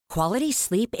Quality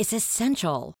sleep is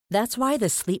essential. That's why the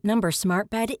Sleep Number Smart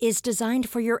Bed is designed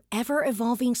for your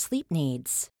ever-evolving sleep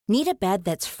needs. Need a bed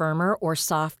that's firmer or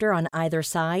softer on either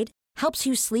side? Helps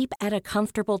you sleep at a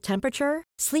comfortable temperature?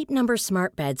 Sleep Number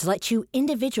Smart Beds let you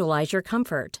individualize your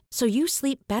comfort, so you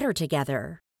sleep better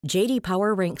together. J.D.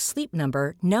 Power ranks Sleep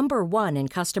Number number 1 in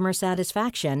customer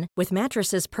satisfaction with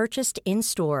mattresses purchased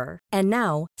in-store. And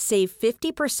now, save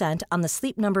 50% on the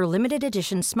Sleep Number Limited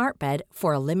Edition Smart Bed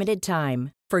for a limited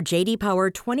time. For J.D. Power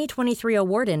 2023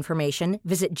 award information,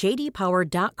 visit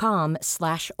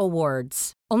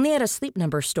jdpower.com/awards. Only at a Sleep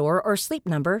Number store or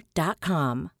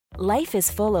sleepnumber.com. Life is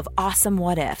full of awesome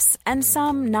what-ifs, and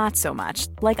some not so much,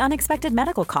 like unexpected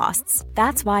medical costs.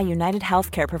 That's why United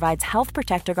Healthcare provides Health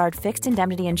Protector Guard fixed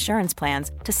indemnity insurance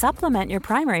plans to supplement your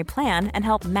primary plan and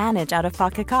help manage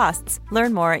out-of-pocket costs.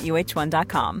 Learn more at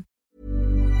uh1.com.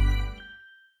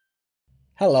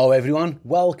 Hello everyone,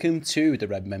 welcome to the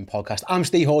Redmen podcast. I'm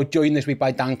Steve Hall, joined this week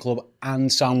by Dan Clubb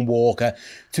and Sam Walker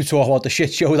to talk about the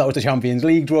shit show that was the Champions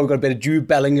League draw. We've got a bit of Jude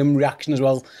Bellingham reaction as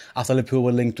well after Liverpool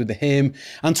were linked with him,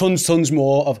 and tons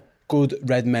more of good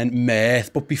Redmen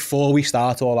mirth. But before we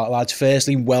start all that, lads,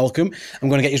 firstly, welcome. I'm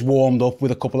going to get you warmed up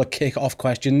with a couple of kick-off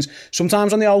questions.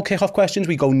 Sometimes on the old kick-off questions,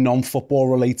 we go non-football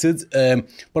related, but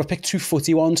I picked two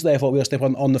footy ones today. I thought we'll stick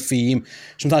on the theme.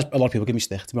 Sometimes a lot of people give me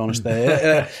stick, to be honest.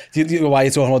 Do you know why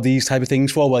you're talking about these type of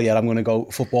things for? Well, yeah, I'm going to go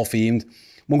football themed.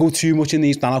 Won't go too much in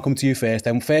these, Dan, I'll come to you first.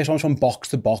 Then first one's from Box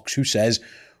to Box, who says,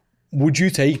 would you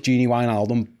take Gini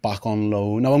Wijnaldum back on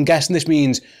loan? Now, I'm guessing this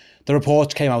means the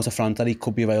reports came out of front that he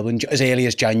could be available as early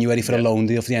as January for a loan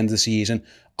deal for the end of the season.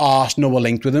 Arsenal were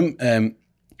linked with him.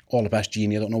 All the best,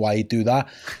 Gini. I don't know why he'd do that.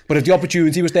 But if the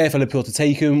opportunity was there for Liverpool to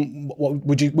take him,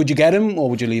 would you get him, or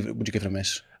would you leave it? Would you give it a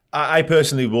miss? I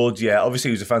personally would, yeah. Obviously,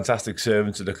 he was a fantastic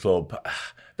servant to the club. I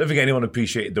don't think anyone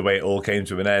appreciated the way it all came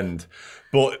to an end.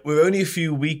 But we're only a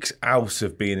few weeks out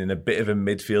of being in a bit of a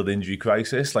midfield injury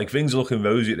crisis. Like, things are looking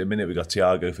rosy at the minute. We've got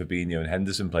Thiago, Fabinho and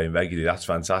Henderson playing regularly. That's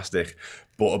fantastic.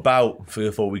 But about 3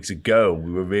 or 4 weeks ago,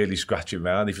 we were really scratching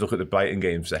around. If you look at the Brighton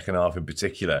game, second half in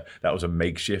particular, that was a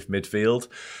makeshift midfield.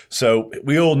 So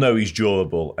we all know he's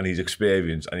durable and he's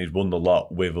experienced and he's won a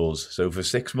lot with us. So for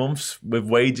 6 months, with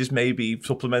wages maybe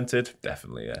supplemented,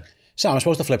 definitely, yeah. Sam, I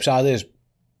suppose the flip side is,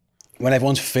 when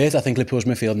everyone's fit, I think Liverpool's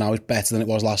midfield now is better than it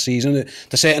was last season. They're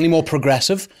certainly more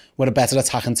progressive. We're a better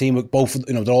attacking team. Both,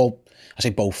 they're all, I say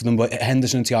both of them, but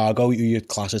Henderson and Thiago, who you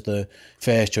class as the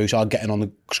first choice, are getting on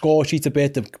the score sheet a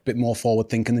bit. They're a bit more forward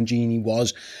thinking than Gini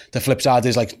was. The flip side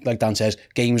is, like Dan says,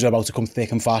 games are about to come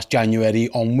thick and fast. January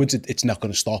onwards, it's not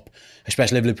going to stop,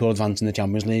 especially if Liverpool advance in the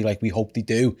Champions League, like we hope they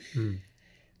do.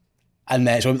 And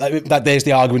so there's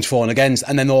the arguments for and against.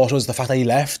 And then also is the fact that he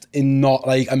left in not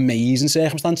like amazing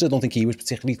circumstances. I don't think he was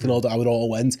particularly thrilled at how it all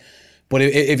went. But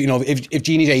if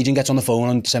Gini's agent gets on the phone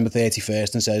on December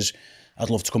 31st and says, I'd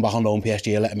love to come back on loan,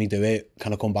 PSG are letting me do it,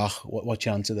 can I come back? What's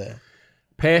your answer there?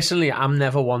 Personally, I'm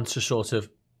never one to sort of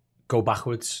go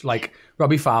backwards. Like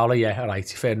Robbie Fowler, yeah, all right,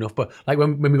 fair enough. But like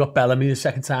when we got Bellamy the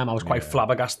second time, I was quite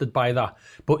flabbergasted by that.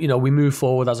 But, we move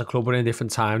forward as a club. We're in a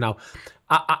different time now.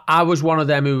 I was one of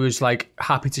them who was like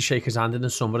happy to shake his hand in the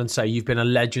summer and say, you've been a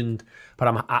legend.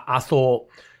 But I thought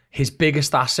his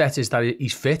biggest asset is that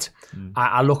he's fit.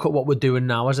 I look at what we're doing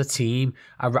now as a team.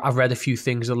 I've read a few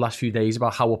things the last few days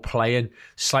about how we're playing,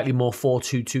 slightly more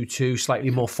 4-2-2-2, slightly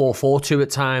more 4-4-2 at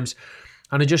times.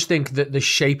 And I just think that the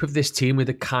shape of this team with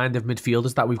the kind of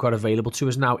midfielders that we've got available to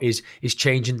us now is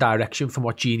changing direction from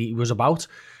what Gini was about.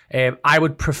 I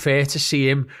would prefer to see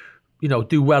him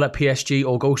do well at PSG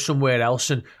or go somewhere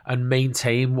else and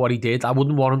maintain what he did. I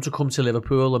wouldn't want him to come to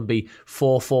Liverpool and be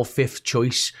 4-4-5th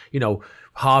choice.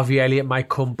 Harvey Elliott might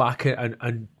come back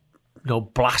and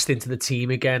blast into the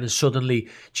team again, and suddenly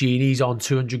Gini's on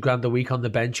 200 grand a week on the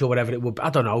bench or whatever it would be.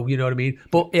 I don't know, you know what I mean?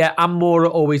 But yeah, I'm more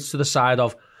always to the side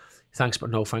of thanks, but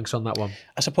no thanks on that one.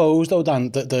 I suppose, though,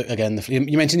 Dan,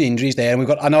 you mentioned the injuries there,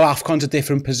 and I know AFCON's a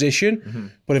different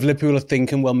position, but if Liverpool are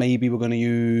thinking, well, maybe we're going to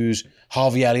use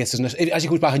Harvey Elliott as he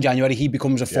comes back in January, he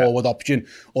becomes a forward option,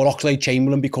 or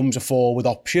Oxlade-Chamberlain becomes a forward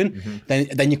option,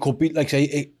 then you could be, like,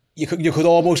 say, you could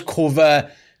almost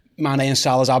cover Mane and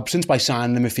Salah's absence by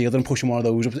signing the midfielder and pushing one of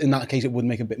those up. In that case, it would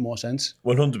make a bit more sense.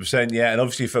 100%, yeah. And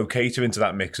obviously throw Keita into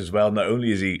that mix as well. Not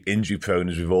only is he injury prone,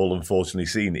 as we've all unfortunately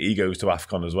seen, he goes to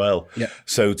AFCON as well. Yeah.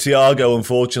 So Thiago,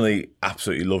 unfortunately,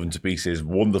 absolutely loving to pieces,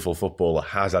 wonderful footballer,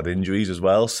 has had injuries as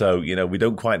well. So, we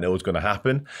don't quite know what's going to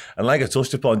happen. And like I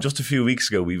touched upon, just a few weeks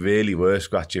ago, we really were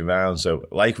scratching around. So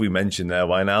like we mentioned there,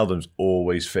 Wijnaldum's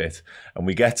always fit. And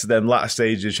we get to them latter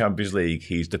stages of the Champions League,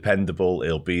 he's dependable,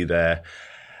 he'll be there.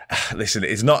 Listen,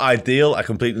 it's not ideal. I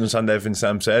completely understand everything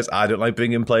Sam says. I don't like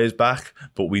bringing players back,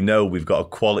 but we know we've got a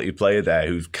quality player there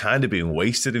who's kind of being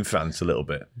wasted in France a little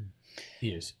bit. He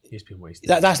is. He's been wasted.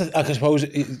 That's I suppose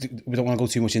we don't want to go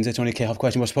too much into it. It's only a kick-off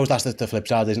question, but I suppose that's the flip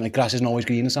side, isn't it? Grass isn't always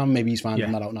greener, Sam. Maybe he's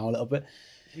finding that out now a little bit.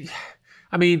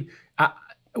 I mean,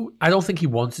 I don't think he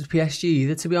wanted PSG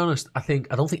either, to be honest. I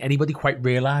don't think anybody quite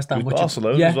realised that much.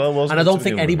 Barcelona as well, wasn't it? And I don't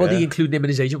think anybody, including him and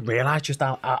his agent, realised just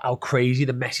how crazy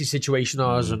the Messi situation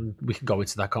was, and we can go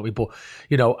into that, can't we? But,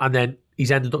 and then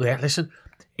he's ended up there. Listen,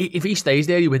 if he stays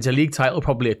there, he wins a league title,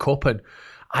 probably a cup, and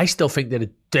I still think they're a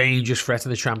dangerous threat in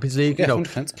the Champions League.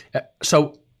 100%.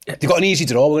 So they've got an easy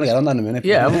draw. We're going to get on that in a minute.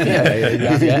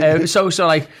 Yeah. So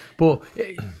but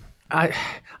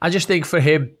I just think for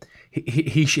him,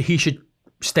 he should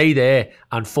stay there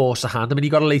and force a hand. I mean, he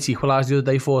got a late equaliser the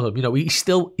other day for them. He's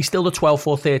still the 12th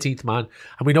or 13th man,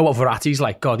 and we know what Verratti's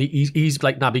like. God, he's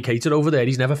like Naby Keita over there.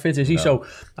 He's never fit, is he? No. So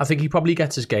I think he probably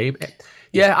gets his game.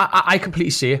 Yeah, I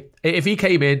completely see it. If he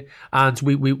came in and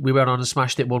we went on and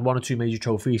smashed it, won one or two major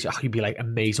trophies, he'd be like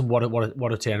amazing. What a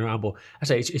turnaround. But I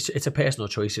say it's a personal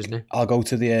choice, isn't it? I'll go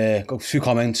to a few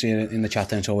comments in the chat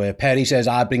then. So Perry says,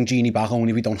 I bring Genie back only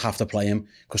if we don't have to play him,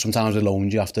 because sometimes with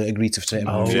loans you have to agree to certain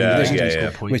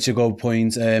which is a good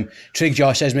point. Trig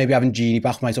Josh says maybe having Genie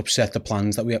back might upset the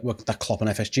plans that Klopp and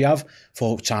FSG have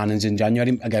for signings in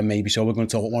January. Again, maybe so. We're going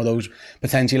to talk about one of those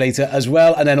potentially later as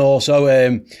well. And then also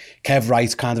Kev Wright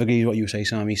kind of agrees with what you say,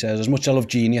 Sam. He says, as much as I love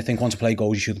Genie, I think once a player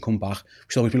goes, he shouldn't come back. We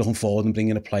should always be looking forward and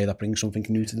bringing a player that brings something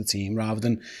new to the team rather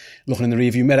than looking in the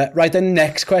rearview mirror. Right, then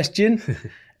next question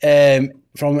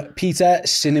from Peter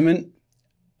Cinnamon,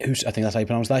 I think that's how you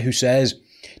pronounce that, who says,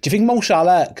 do you think Mo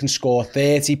Salah can score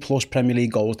 30 plus Premier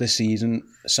League goals this season,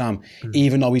 Sam,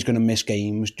 even though he's going to miss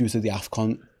games due to the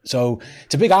AFCON? So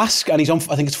it's a big ask, and he's on,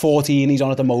 I think it's 14 he's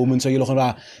on at the moment, so you're looking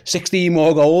at 16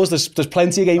 more goals. There's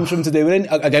plenty of games for him to do it in.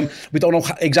 Again, we don't know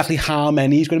exactly how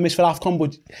many he's going to miss for AFCON,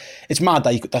 but it's mad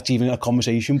that's even a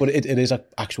conversation, but it is an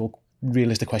actual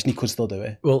realistic question. He could still do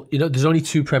it. Well, there's only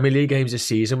 2 Premier League games this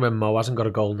season when Mo hasn't got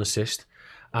a goal and assist,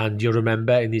 and you'll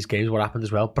remember in these games what happened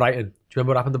as well. Brighton, do you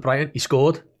remember what happened to Brighton? He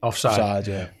scored offside,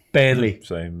 yeah. Burnley,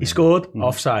 he scored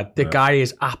offside. The guy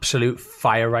is absolute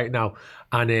fire right now.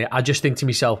 And I just think to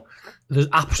myself, there's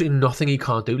absolutely nothing he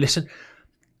can't do. Listen,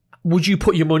 would you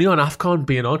put your money on AFCON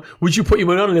being on? Would you put your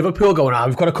money on Liverpool going,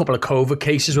 we've got a couple of COVID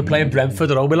cases, we're playing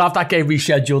Brentford at home, we'll have that game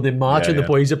rescheduled in March when the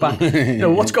boys are back.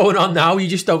 What's going on now? You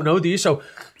just don't know, do you? So,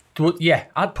 yeah,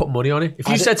 I'd put money on it. If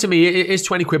you said to me, it is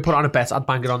 20 quid, put on a bet, I'd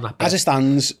bang it on that bet. As it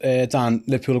stands, Dan,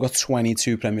 Liverpool have got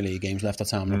 22 Premier League games left at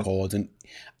time recording.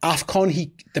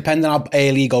 AFCON, depending on how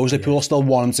early he goes, Liverpool still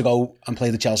want him to go and play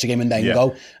the Chelsea game and then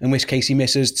go, in which case he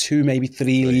misses 2, maybe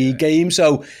 3 league games.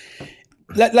 So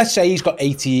let's say he's got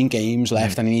 18 games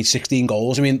left and he needs 16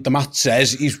 goals. I mean, the math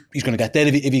says he's going to get there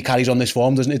if he carries on this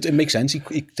form, doesn't it? It makes sense. He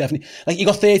definitely, he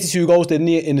got 32 goals, didn't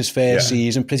he, in his first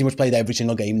season? Pretty much played every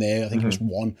single game there. I think he missed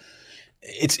 1.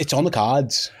 It's on the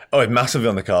cards. Oh, it's massively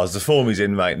on the cards. The form he's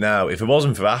in right now, if it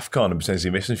wasn't for AFCON and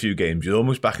potentially missing a few games, you'd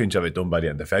almost back him to have it done by the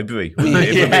end of February.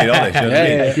 If we're being honest, what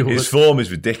I mean? His form is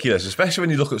ridiculous, especially when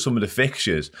you look at some of the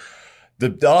fixtures.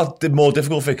 The more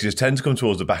difficult fixtures tend to come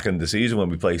towards the back end of the season when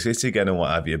we play City again and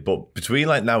what have you. But between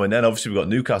now and then, obviously we've got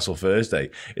Newcastle Thursday.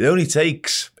 It only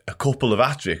takes a couple of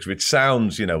hat-tricks, which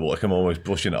sounds, like I'm almost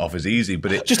brushing it off as easy,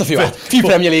 but it just a few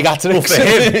Premier League hat-tricks. For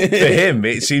him,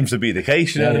 it seems to be the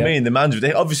case. You know what I mean? The man's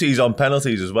ridiculous. Obviously, he's on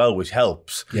penalties as well, which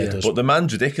helps. Yeah, but the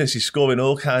man's ridiculous. He's scoring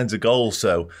all kinds of goals,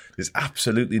 so there's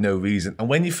absolutely no reason. And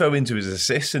when you throw into his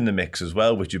assists in the mix as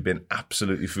well, which have been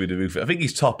absolutely through the roof, I think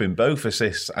he's topping both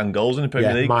assists and goals in the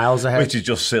Premier League, miles ahead, which is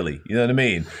just silly. You know what I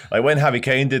mean? Like when Harry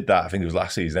Kane did that, I think it was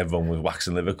last season. Everyone was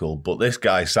waxing Liverpool, but this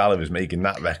guy Salah is making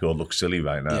that record look silly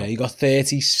right now. Yeah, he got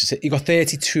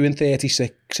 32 and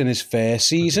 36 in his first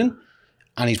season,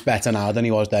 and he's better now than he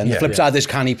was then. The flip side is,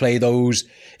 can he play those?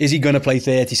 Is he going to play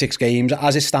 36 games?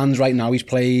 As it stands right now, he's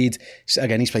played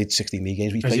 16 league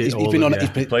games. He's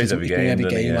plays every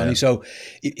game. So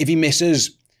if he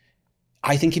misses,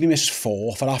 I think if he misses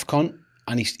 4 for AFCON,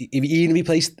 and even if he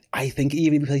plays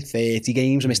 30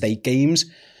 games or missed 8 games,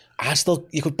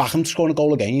 you could back him to scoring a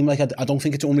goal a game. I don't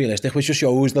think it's unrealistic, which just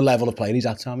shows the level of player he's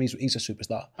at, Tom. He's a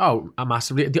superstar. Oh,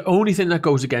 massively. The only thing that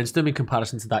goes against him in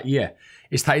comparison to that year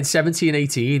is that in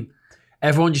 17-18,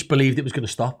 everyone just believed it was going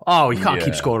to stop. Oh, you can't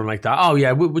keep scoring like that. Oh,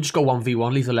 yeah, we'll just go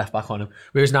 1v1, leave the left back on him.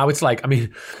 Whereas now it's like,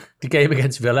 the game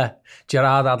against Villa,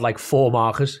 Gerrard had 4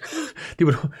 markers.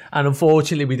 And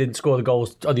unfortunately, we didn't score the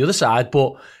goals on the other side,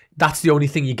 but that's the only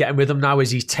thing you're getting with him now,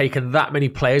 is he's taken that many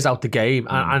players out the game,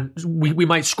 and we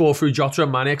might score through Jota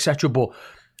and Mane, etc. But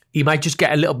he might just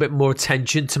get a little bit more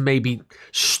attention to maybe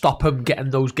stop him getting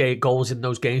those goals in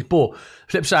those games. But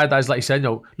flip side, that is, like you said,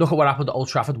 look at what happened at Old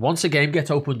Trafford. Once a game gets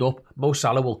opened up, Mo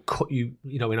Salah will cut you,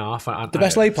 in half. The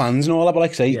best laid plans and all that, but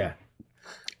like I say,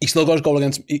 he still got his goal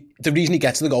against. The reason he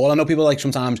gets to the goal, I know people like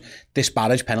sometimes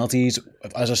disparage penalties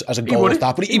as a goal of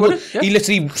that, but he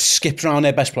literally skipped around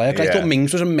their best player. Because I thought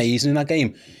Mings was amazing in that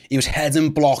game. He was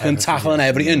heading, blocking, tackling,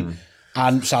 everything.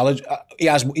 And Salah,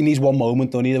 he needs one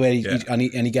moment, don't he? Where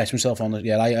he gets himself on.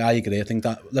 I agree. I think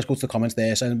that. Let's go to the comments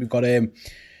there. So we've got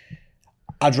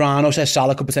Adrano says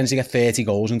Salah could potentially get 30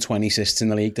 goals and 20 assists in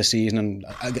the league this season, and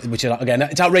which is, again,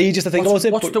 it's outrageous to think about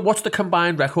it. What's the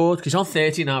combined record? Because he's on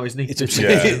 30 now, isn't he?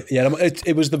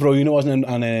 It was De Bruyne, wasn't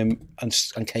it?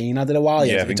 And Kane had it a while.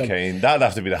 I think Kane. That'd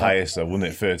have to be the highest, though,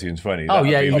 wouldn't it? 30 and 20. He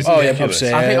was ridiculous.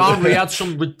 I think Henry had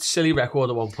some silly record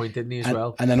at one point, didn't he, as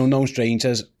well? And then Unknown Strange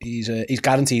says he's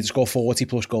guaranteed to score 40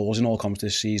 plus goals in all comps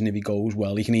this season. If he goes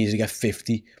well, he can easily get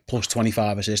 50 plus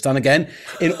 25 assists. And again,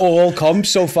 in all comps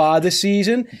so far this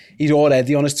season, he's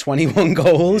already on his 21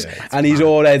 goals and he's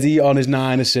already on his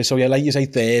 9 assists. So like you say,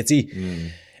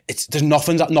 30. There's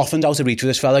nothing's out of reach for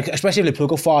this fella, especially if Liverpool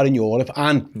go far in Europe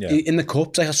and in the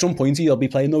cups. Like at some point he'll be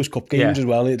playing those cup games as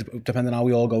well, depending on how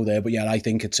we all go there. But I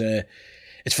think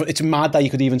it's mad that you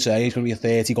could even say he's going to be a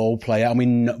 30 goal player. I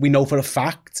mean, we know for a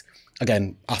fact.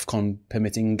 Again, AFCON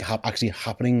permitting actually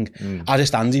happening. As it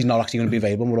stands, he's not actually going to be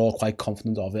available, and we're all quite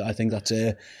confident of it. I think that's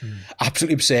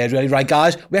absolutely absurd, really. Right,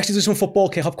 guys, we actually did some football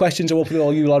kick-off questions, so hopefully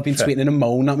all you lot have been tweeting and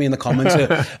moaning at me in the comments.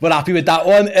 We're happy with that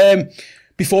one.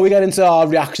 Before we get into our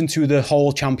reaction to the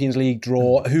whole Champions League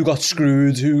draw, who got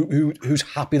screwed, who's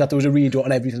happy that there was a redraw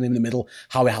and everything in the middle,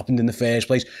 how it happened in the first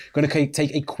place. Going to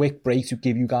take a quick break to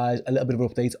give you guys a little bit of an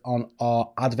update on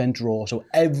our Advent draw. So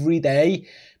every day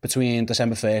between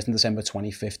December 1st and December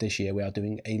 25th this year, we are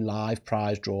doing a live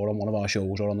prize draw on one of our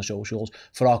shows or on the socials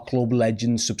for our Club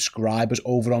Legends subscribers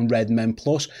over on Redmen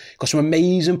Plus. Got some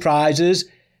amazing prizes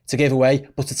to give away,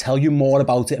 but to tell you more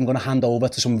about it, I'm going to hand over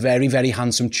to some very, very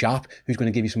handsome chap who's going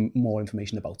to give you some more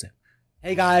information about it.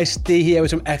 Hey guys, Steve here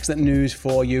with some excellent news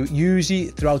for you. Usually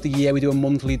throughout the year we do a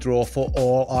monthly draw for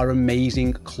all our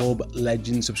amazing Club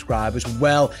Legend subscribers.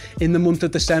 Well, in the month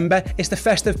of December, it's the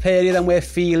festive period and we're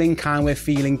feeling kind, we're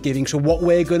feeling giving. So what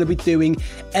we're going to be doing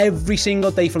every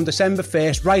single day from December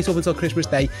 1st right up until Christmas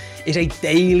Day is a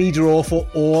daily draw for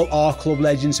all our Club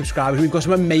Legend subscribers. We've got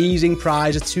some amazing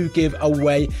prizes to give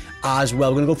away as well.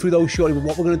 We're going to go through those shortly, but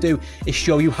what we're going to do is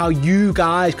show you how you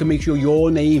guys can make sure your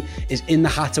name is in the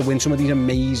hat to win some of these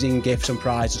amazing gifts and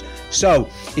prizes. So,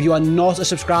 if you are not a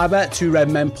subscriber to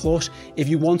Redmen Plus, if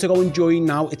you want to go and join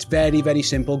now, it's very, very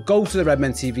simple. Go to the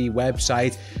Redmen TV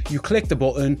website, you click the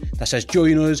button that says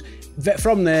join us.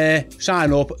 From there,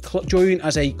 sign up, join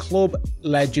as a Club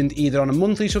Legend, either on a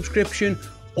monthly subscription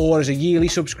or as a yearly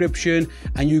subscription,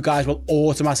 and you guys will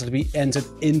automatically be entered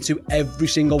into every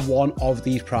single one of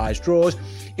these prize draws.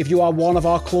 If you are one of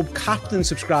our Club Captain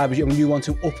subscribers and you want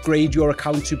to upgrade your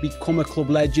account to become a Club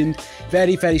Legend,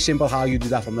 very, very simple how you do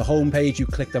that. From the homepage, you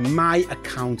click the My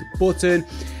Account button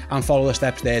and follow the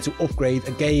steps there to upgrade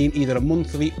again, either a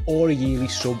monthly or a yearly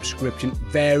subscription.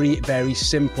 Very, very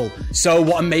simple. So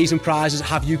what amazing prizes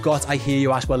have you got, I hear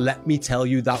you ask? Well, let me tell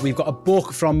you that. We've got a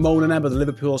book from Mona Emma, the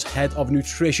Liverpool's head of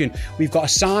nutrition. We've got a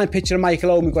signed picture of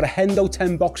Michael Owen. We've got a Hendo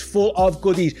 10 box full of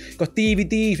goodies. We've got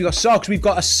DVDs, we've got socks, we've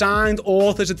got a signed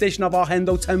author's edition of our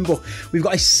Hendo 10 book. We've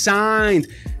got a signed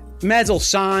medal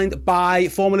signed by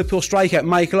former Liverpool striker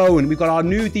Michael Owen. We've got our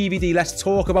new DVD, Let's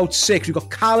Talk About 6. We've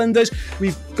got calendars.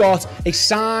 We've got a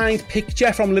signed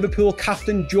picture from Liverpool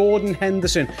captain Jordan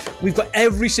Henderson. We've got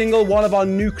every single one of our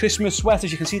new Christmas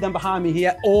sweaters. You can see them behind me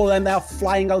here. All of them, they are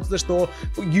flying out to the store,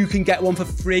 but you can get one for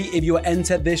free if you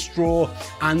enter this draw.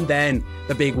 And then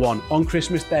the big one, on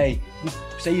Christmas Day,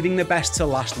 saving the best to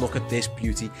last. Look at this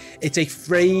beauty. It's a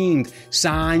framed,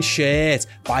 signed shirt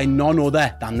by none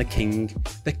other than the King.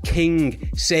 The King,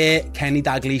 Sir Kenny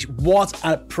Dalglish. What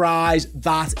a prize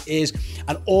that is.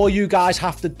 And all you guys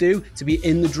have to do to be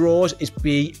in the draws is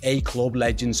be a Club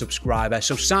Legend subscriber.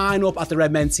 So sign up at the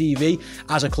Redmen TV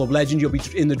as a Club Legend. You'll be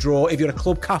in the draw. If you're a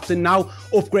club captain now,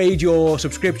 upgrade your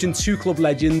subscription to Club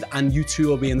Legend and you too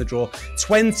will be in the draw.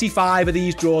 25 of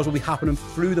these draws will be happening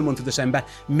through the month of December.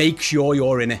 Make sure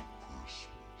you're in it.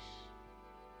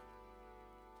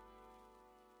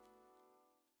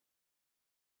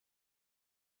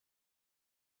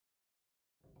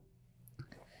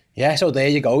 Yeah, so there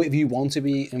you go. If you want to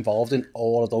be involved in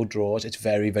all of those draws, it's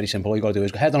very, very simple. All you got to do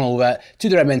is head on over to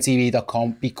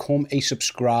theredmentv.com, become a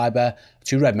subscriber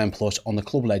to Redmen Plus on the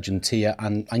Club Legend tier,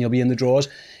 and you'll be in the draws.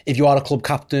 If you are a Club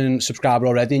Captain subscriber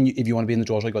already, and if you want to be in the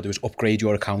draws, all you got to do is upgrade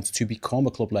your account to become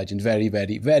a Club Legend. Very,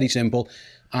 very, very simple.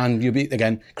 And you'll be,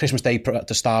 again, Christmas Day,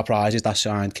 the star prizes, that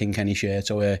signed King Kenny shirt.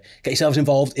 So get yourselves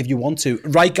involved if you want to.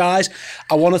 Right, guys,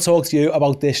 I want to talk to you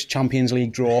about this Champions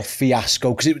League draw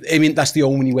fiasco, because that's the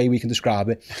only way we can describe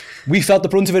it. We felt the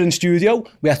brunt of it in studio.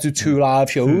 We had to do 2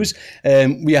 live shows.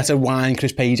 We had to wind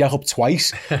Chris Pajak up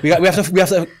twice. We have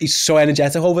to. He's so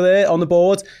energetic over there on the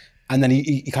board. And then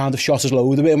he kind of shot us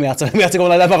load a bit, and we had to go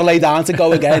and have a lay down to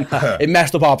go again. It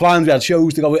messed up our plans. We had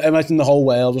shows to go. Imagine the whole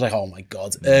world was like, oh my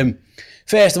God.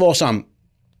 First of all, Sam,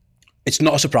 it's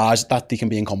not a surprise that they can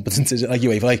be incompetent, is it? Like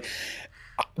UEFA,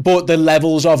 but the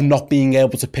levels of not being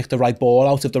able to pick the right ball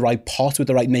out of the right pot with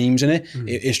the right names in it,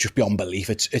 it's just beyond belief.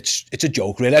 It's a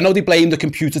joke, really. I know they blame the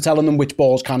computer telling them which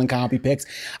balls can and can't be picked.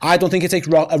 I don't think it takes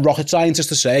a rocket scientist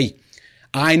to say,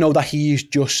 I know that he's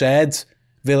just said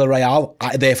Villarreal,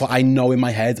 therefore I know in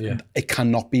my head it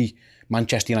cannot be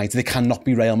Manchester United, it cannot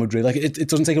be Real Madrid. Like it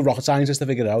doesn't take a rocket scientist to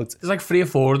figure it out. There's like 3 or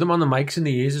 4 of them on the mics in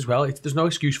the ears as well. There's no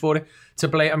excuse for it. To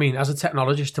blame, I mean, as a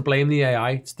technologist, to blame the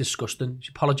AI, it's disgusting.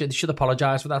 They should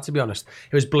apologise for that, to be honest.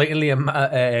 It was blatantly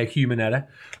a human error.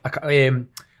 I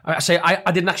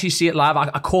didn't actually see it live.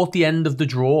 I caught the end of the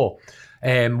draw.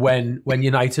 When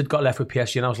United got left with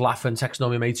PSG, and I was laughing, texting all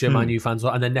my mates, Man U fans,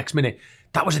 and then next minute,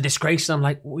 that was a disgrace. And I'm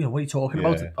like, what are you talking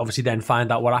about? Obviously, then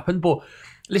find out what happened. But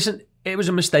listen, it was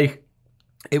a mistake.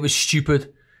 It was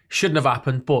stupid. Shouldn't have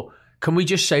happened. But can we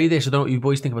just say this? I don't know what you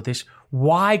boys think about this.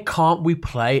 Why can't we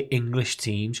play English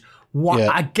teams?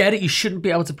 I get it. You shouldn't be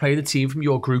able to play the team from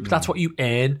your group. That's what you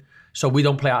earn. So we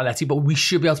don't play Atleti, but we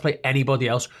should be able to play anybody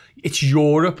else. It's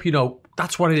Europe,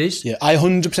 that's what it is. Yeah, I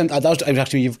 100%.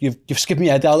 Actually, you've skipped me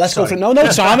head, Dale. Let's go for it. No,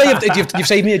 Sam, you've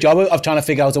saved me a job of trying to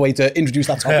figure out a way to introduce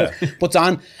that topic. But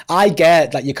Dan, I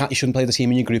get that you shouldn't play the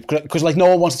team in your group, because no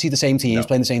one wants to see the same teams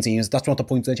playing the same teams. That's not the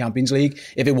point of the Champions League.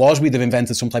 If it was, we'd have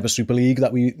invented some type of Super League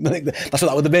that's what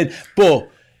that would have been. But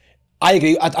I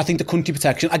agree. I think the country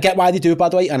protection, I get why they do it, by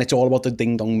the way, and it's all about the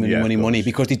ding dong money,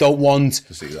 because they don't want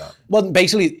to see that. Well,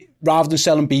 basically, rather than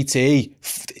selling BT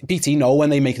know when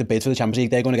they make the bid for the Champions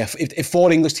League, they're going to get, if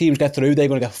 4 English teams get through, they're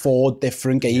going to get 4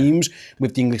 different games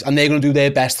with the English, and they're going to do their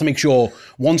best to make sure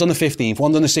one's on the 15th,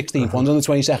 one's on the 16th, one's on the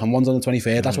 22nd, one's on the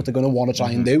 23rd. That's what they're going to want to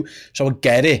try and do. So I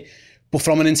get it. But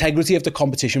from an integrity of the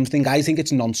competition thing, I think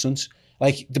it's nonsense.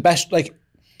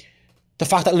 The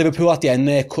fact that Liverpool at the end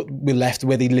there were left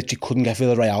where they literally couldn't get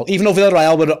Villarreal, even though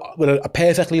Villarreal were a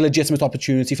perfectly legitimate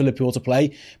opportunity for Liverpool to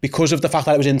play, because of the fact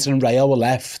that it was Inter and Real were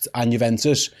left, and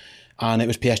Juventus, and it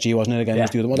was PSG, wasn't it, again? Was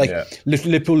the other one.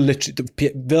 Liverpool,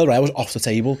 Villarreal was off the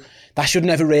table. That should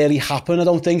never really happen, I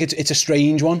don't think. It's a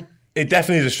strange one. It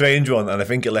definitely is a strange one, and I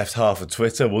think it left half of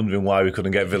Twitter wondering why we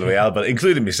couldn't get Villarreal, but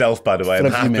including myself, by the way. I'm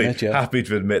happy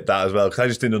to admit that as well, because I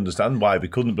just didn't understand why we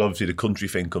couldn't, but obviously the country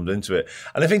thing comes into it.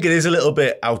 And I think it is a little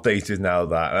bit outdated now,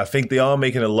 that, and I think they are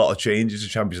making a lot of changes to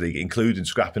Champions League, including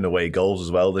scrapping away goals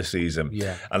as well this season.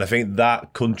 Yeah. And I think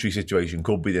that country situation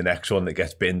could be the next one that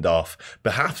gets binned off,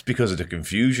 perhaps because of the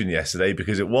confusion yesterday,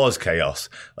 because it was chaos.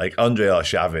 Like Andre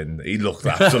Arshavin, he looked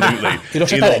absolutely... he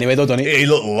looks like that anyway, though, doesn't he? He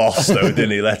looked lost, though,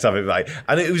 didn't he? Let's have it right.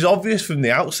 And it was obvious from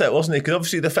the outset, wasn't it? Because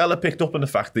obviously the fella picked up on the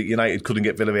fact that United couldn't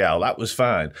get Villarreal. That was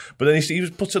fine. But then he was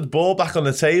put the ball back on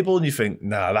the table, and you think,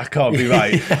 nah, that can't be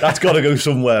right. That's got to go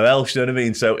somewhere else, you know what I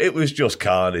mean? So it was just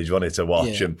carnage, wanted to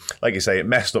watch. Yeah. And like you say, it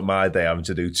messed up my day having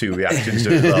to do 2 reactions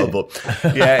to it as well.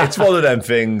 But yeah, it's one of them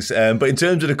things. But in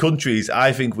terms of the countries,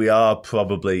 I think we are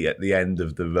probably at the end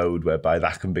of the road whereby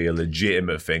that can be a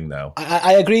legitimate thing now.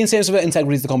 I agree in terms of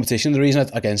integrity of the competition. The reason,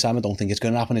 again, Sam, I don't think it's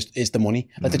going to happen is the money.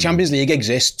 Like the Champions League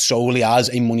exists solely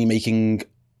as a money-making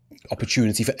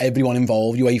opportunity for everyone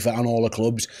involved, UEFA and all the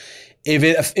clubs.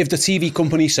 If the TV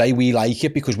companies say we like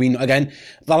it because we, again,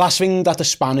 the last thing that the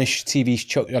Spanish TV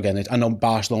show, again, I know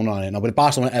Barcelona on it now, but if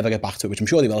Barcelona ever get back to it, which I'm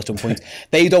sure they will at some point,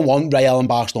 they don't want Real and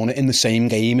Barcelona in the same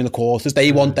game in the quarters.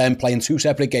 They want them playing 2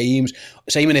 separate games.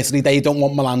 Same in Italy, they don't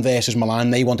want Milan versus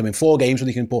Milan. They want them in 4 games so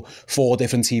they can put 4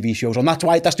 different TV shows on.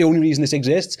 That's the only reason this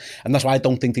exists, and that's why I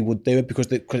don't think they would do it, because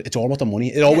it's all about the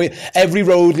money. Every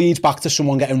road leads back to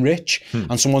someone getting rich,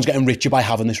 and someone's getting richer by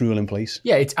having this rule in place.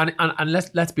 Yeah, and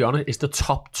let's be honest, it's the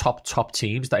top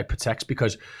teams that it protects,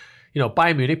 because You know,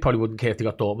 Bayern Munich probably wouldn't care if they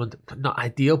got Dortmund. Not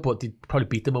ideal, but they'd probably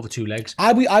beat them over 2 legs.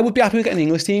 I would be happy with getting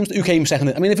English teams who came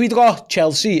second. I mean, if we'd got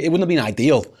Chelsea, it wouldn't have been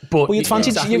ideal. But you'd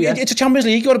fancy it's a Champions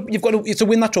League. You've got to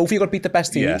win that trophy. You've got to beat the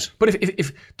best teams. Yeah. But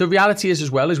if the reality is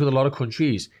as well as with a lot of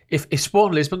countries, if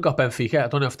Sporting Lisbon got Benfica, I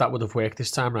don't know if that would have worked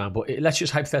this time around, but let's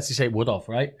just hypothetically say it would have,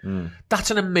 right?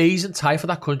 That's an amazing tie for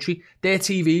that country. Their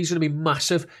TV is going to be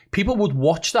massive. People would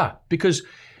watch that because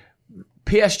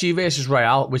PSG versus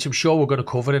Real, which I'm sure we're going to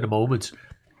cover in a moment,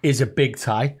 is a big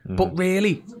tie. But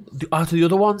really, out of the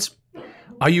other ones,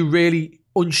 are you really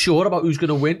unsure about who's going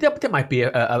to win? There might be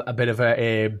a bit of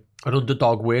an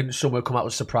underdog win. Someone will come out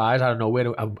with a surprise. I don't know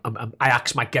where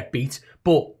Ajax might get beat.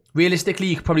 But realistically,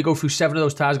 you could probably go through 7 of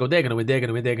those ties and go, they're going to win, they're going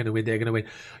to win, they're going to win, they're going to win.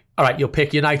 All right, you'll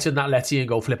pick United and Atleti and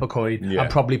go flip a coin, and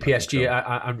probably PSG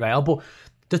and Real. But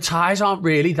the ties aren't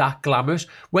really that glamorous.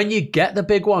 When you get the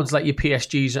big ones like your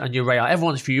PSGs and your Real,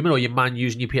 everyone's fuming, or your Man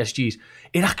U's and your PSGs.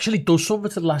 It actually does something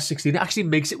to the last 16. It actually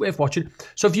makes it worth watching.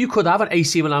 So if you could have an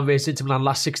AC Milan versus Inter Milan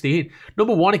last 16,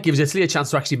 number one, it gives Italy a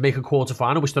chance to actually make a quarter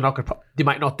final, which they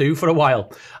might not do for a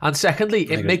while. And secondly,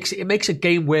 it makes a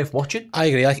game worth watching. I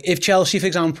agree. Like if Chelsea, for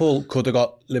example, could have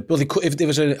got Liverpool, if there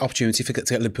was an opportunity to get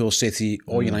Liverpool, City,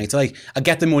 or United, like I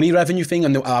get the money revenue thing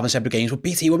and having separate games, but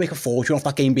BT would make a fortune off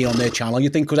that game being on their channel. You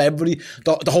think because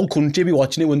the whole country would be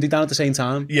watching it, wouldn't they, down at the same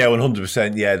time? Yeah,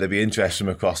 100%. Yeah, there'd be interest from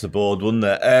across the board, wouldn't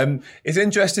there? It's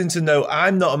interesting to know.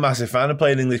 I'm not a massive fan of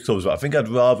playing English clubs, but I think I'd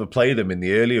rather play them in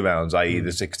the early rounds, i.e.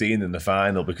 the 16 and the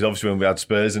final, because obviously when we had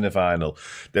Spurs in the final,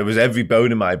 there was every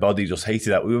bone in my body just hated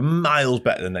that. We were miles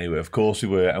better than they were, of course we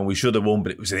were, and we should have won,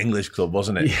 but it was an English club,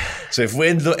 wasn't it? Yeah. So if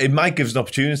it might give us an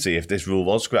opportunity, if this rule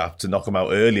was scrapped, to knock them out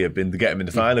earlier, to get them in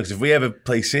the final, because if we ever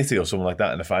play City or someone like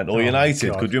that in the final, or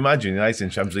United, could you imagine United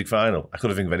in Champions League final? I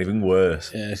couldn't think of anything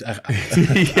worse.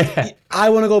 I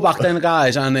want to go back then,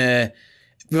 guys, and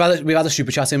we've had a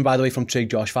super chat in, by the way, from Trig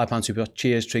Josh, £5 super chat.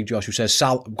 Cheers, Trig Josh, who says,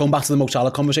 going back to the Mo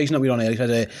Salah conversation that we were on earlier, he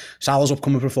said Salah's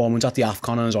upcoming performance at the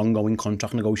AFCON and his ongoing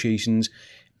contract negotiations.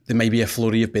 There may be a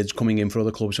flurry of bids coming in for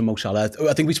other clubs from Mo Salah.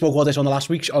 I think we spoke about this on last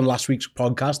week's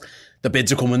podcast. The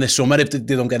bids are coming this summer if they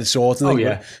don't get it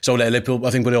sorted. So Liverpool,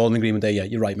 I think we're all in agreement there. Yeah,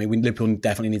 you're right, mate. Liverpool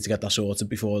definitely need to get that sorted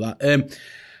before that.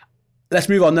 Let's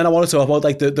move on then. I want to talk about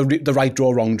like the right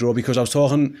draw, wrong draw, because I was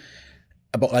talking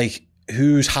about like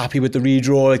who's happy with the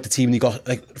redraw, like the team they got.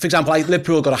 Like for example, like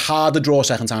Liverpool got a harder draw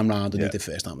second time round than they did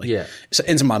first time. Like, so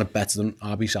Inter Milan better than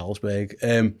RB Salzburg.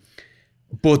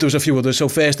 But there was a few others. So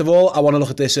first of all, I want to look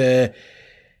at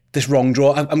this wrong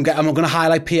draw. I'm going to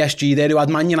highlight PSG there, who had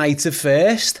Man United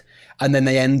first, and then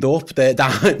they end up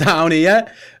down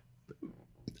here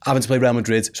having to play Real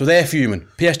Madrid. So they're fuming.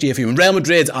 PSG are fuming. Real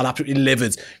Madrid are absolutely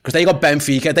livid because they got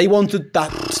Benfica. They wanted that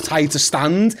tie to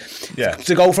stand. Yeah.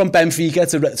 To go from Benfica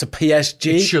to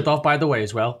PSG. It should have, by the way,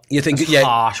 as well. You think? That's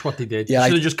harsh what they did. Yeah,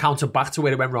 should have just counted back to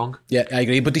where it went wrong. Yeah, I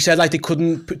agree. But they said like they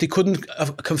couldn't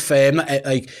confirm that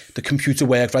like the computer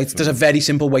worked right. There's a very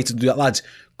simple way to do that, lads.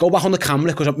 Go back on the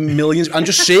camera because millions and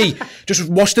just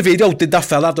watch the video. Did that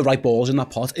fella have the right balls in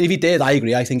that pot? If he did, I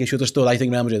agree. I think he should have stood. I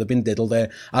think Real Madrid have been diddled there.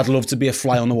 I'd love to be a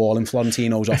fly on the wall in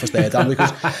Florentino's office there, Dan,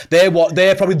 because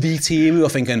they're probably the team who are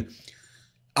thinking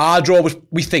our draw was.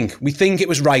 We think it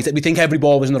was right. We think every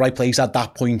ball was in the right place at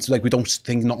that point. Like we don't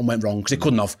think nothing went wrong because it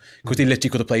couldn't have, because they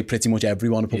literally could have played pretty much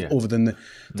everyone other than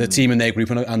the team in their group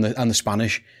and the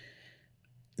Spanish.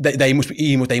 They must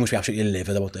be absolutely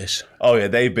livid about this. Oh yeah,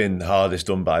 they've been hardest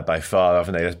done by far,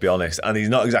 haven't they? Let's be honest. And he's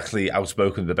not exactly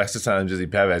outspoken at the best of times, is he,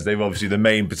 Perez? They're obviously the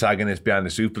main protagonist behind the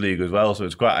Super League as well, so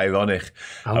it's quite ironic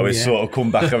how it's sort of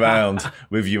come back around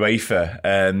with UEFA.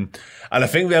 And I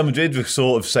think Real Madrid were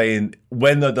sort of saying,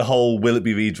 when the whole will it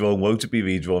be redrawn, won't it be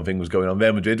redrawn thing was going on,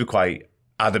 Real Madrid were quite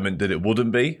adamant that it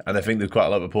wouldn't be, and I think there's quite a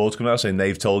lot of reports coming out saying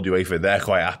they've told UEFA they're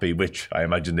quite happy, which I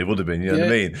imagine they would have been, you know what I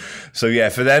mean? So yeah,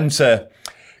 for them to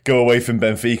go away from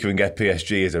Benfica and get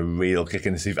PSG is a real kick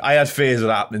in the teeth. I had fears of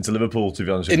that happening to Liverpool, to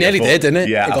be honest with you. It nearly did, didn't it?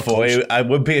 Yeah, I thought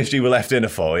when PSG were left in, I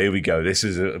thought, here we go. This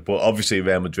is, but obviously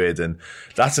Real Madrid, and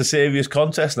that's a serious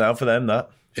contest now for them,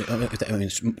 that. I mean,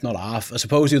 it's not half. I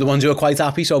suppose you're the ones who are quite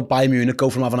happy. So Bayern Munich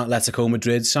go from having Atletico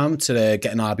Madrid, Sam, to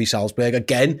getting RB Salzburg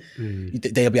again.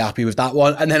 They'll be happy with that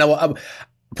one. And then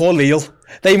poor Lille.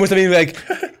 They must have been like...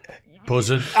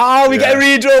 buzzing. Oh, we get a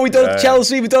redraw. We don't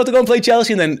Chelsea. We don't have to go and play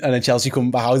Chelsea, and then Chelsea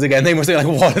come back out again. They must be like,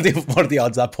 what are the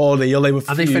odds? That poor Lille.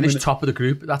 They finished top of the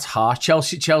group. That's harsh.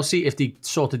 Chelsea, if they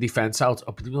sort the defence out,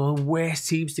 are one of the worst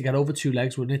teams to get over 2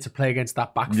 legs, wouldn't it? To play against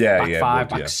that back five,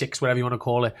 back six, whatever you want to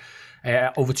call it.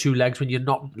 over 2 legs when you're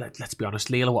not, let's be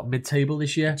honest, Lille are what, mid-table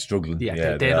this year? Struggling.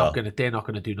 Yeah, they're not gonna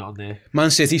do nothing there.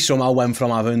 Man City somehow went from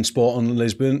having from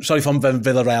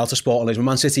Villarreal to Sporting Lisbon.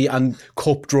 Man City and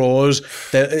cup draws.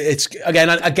 It's again,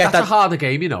 I get That's a harder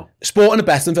game, you know. Sporting are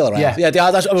better than Villarreal. Yeah, they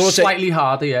are. That's, slightly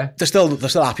harder. Yeah, they're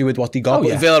still happy with what they got.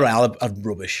 But Villarreal are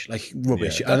rubbish, like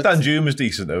rubbish. Yeah. Danjuma's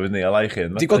decent though, isn't he? I like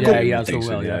him. They got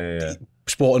yeah.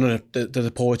 Sporting are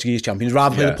the Portuguese champions.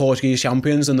 Rather play the Portuguese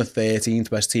champions than the 13th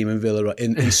best team in Villa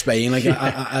in Spain. Like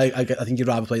I think you'd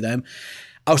rather play them.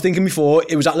 I was thinking before,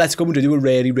 it was Atletico Madrid who were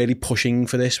really, really pushing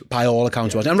for this by all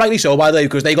accounts. And rightly so, by the way,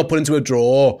 because they got put into a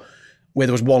draw where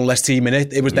there was one less team in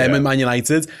it. It was them and Man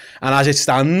United. And as it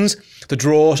stands,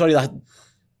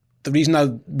 the reason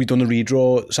that we done the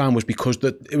redraw, Sam, was because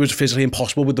it was physically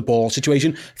impossible with the ball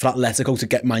situation for Atletico to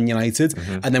get Man United.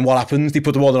 And then what happens? They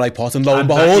put the ball in the right pot, and lo and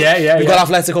behold, we've got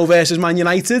Atletico versus Man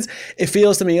United. It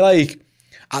feels to me like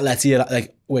Atleti,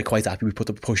 like, we're quite happy we put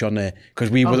the push on there,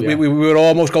 because we were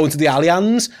almost going to the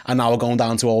Allianz, and now we're going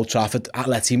down to Old Trafford.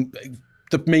 Atleti,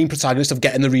 the main protagonist of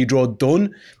getting the redraw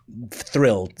done,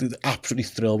 absolutely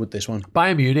thrilled with this one.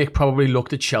 Bayern Munich probably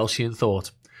looked at Chelsea and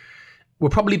thought, we're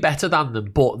probably better than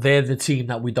them, but they're the team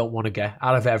that we don't want to get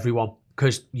out of everyone,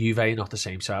 because Juve are not the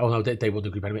same side. Oh no, they won the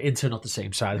group anyway. Inter not the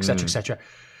same side, etc., etc.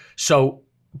 So,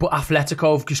 but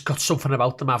Atletico have just got something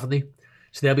about them, haven't they?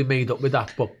 So they'll be made up with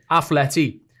that. But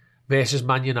Atleti versus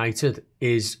Man United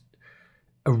is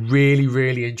a really,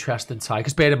 really interesting tie,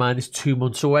 because bear in mind it's 2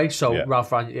 months away. So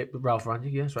Ralph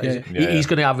Rangnick, yes, right. He's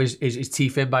going to have his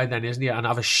teeth in by then, isn't he? And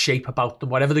have a shape about them.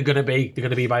 Whatever they're going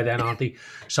to be by then, aren't they?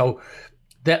 So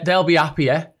they'll be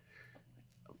happier.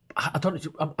 I don't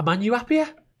know. Am you happier?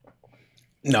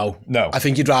 No. I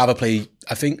think you'd rather play.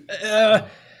 I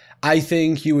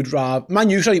think you would rather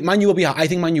Man U will be. I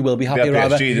think Man U will be happier.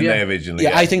 PSG, didn't they originally?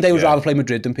 I think they would rather play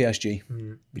Madrid than PSG.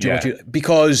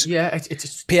 Because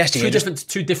it's PSG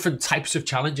two different types of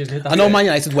challenges. I know Man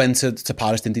United went to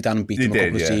Paris, didn't they, Dan, and beat them a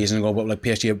couple of seasons ago. But like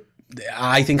PSG,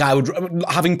 I think I would,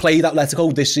 having played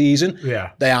Atletico this season,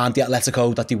 they aren't the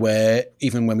Atletico that they were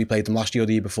even when we played them last year or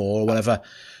the year before or whatever.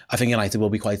 I think United will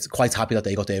be quite happy that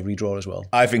they got their redraw as well.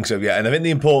 I think so, yeah. And I think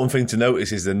the important thing to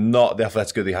notice is they're not the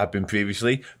Atletico they had been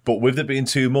previously. But with it being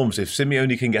 2 months, if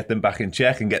Simeone can get them back in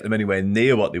check and get them anywhere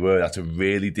near what they were, that's a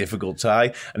really difficult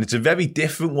tie. And it's a very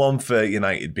different one for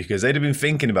United, because they'd have been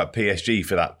thinking about PSG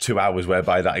for that 2 hours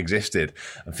whereby that existed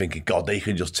and thinking, God, they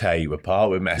can just tear you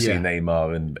apart with Messi,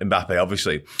 Neymar and Mbappe,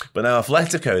 obviously. But now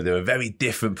Atletico, they're a very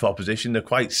different proposition. They're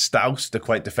quite stout. They're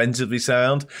quite defensively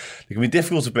sound. They can be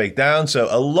difficult to break down. So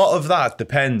a lot of that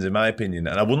depends, in my opinion,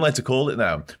 and I wouldn't like to call it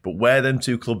now, but where them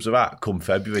two clubs are at come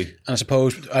February. And I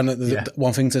suppose,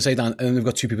 one thing to say, Dan, and we've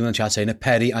got 2 people in the chat saying it,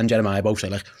 Perry and Jeremiah both say,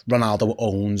 like, Ronaldo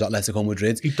owns Atletico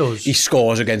Madrid. He does. He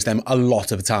scores against them a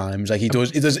lot of times. Like, he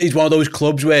does. He's one of those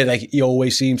clubs where, like, he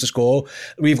always seems to score.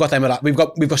 We've got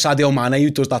Sadio Mane, who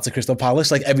does that to Crystal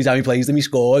Palace. Like, every time he plays them, he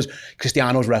scores.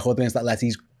 Cristiano's record against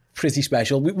Atleti's pretty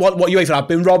special. What UEFA have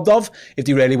been robbed of, if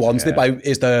they really wanted it,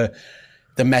 is the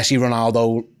Messi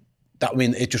Ronaldo. That, I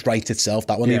mean, it just writes itself,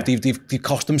 that one. They've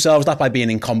cost themselves that by being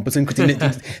incompetent,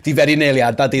 because they very nearly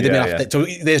had that. So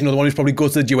there's another one who's probably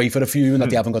gutted UEFA for a few, and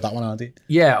that they haven't got that one, are they?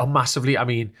 Yeah, massively. I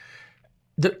mean,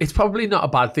 it's probably not a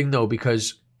bad thing, though,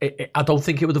 because I don't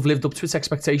think it would have lived up to its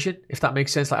expectation, if that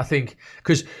makes sense. Like, I think,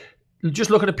 because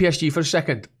just looking at PSG for a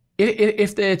second,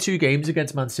 if their 2 games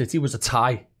against Man City was a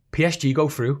tie, PSG go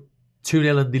through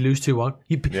 2-0 and they lose 2-1.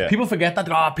 People forget that,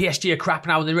 PSG are crap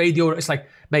now on the radio. It's like,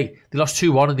 mate, they lost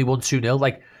 2-1 and they won 2-0.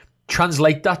 Like,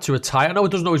 translate that to a tie. I know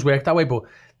it doesn't always work that way, but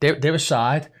they're a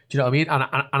side. Do you know what I mean? And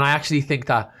I actually think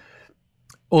that,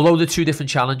 although the 2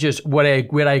 different challenges, where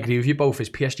I agree with you both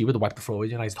is PSG would have wiped the floor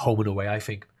with United home and away, I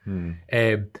think.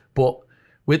 But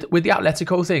with the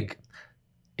Atletico thing,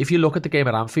 if you look at the game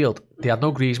at Anfield, they had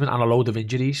no Griezmann and a load of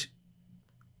injuries.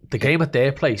 The game at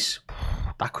their place,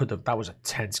 that was a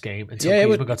tense game until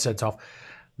Griezmann got sent off.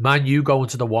 Man U going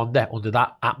to the Wanda under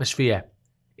that atmosphere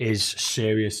is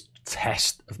serious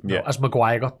test. As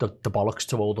Maguire got the bollocks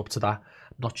to hold up to that.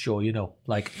 I'm not sure,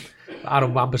 like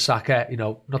Aaron Wan-Bissaka,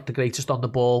 not the greatest on the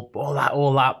ball,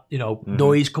 all that,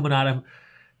 noise coming at him.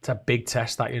 It's a big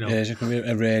test, that, Yeah, it's going to be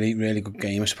a really, really good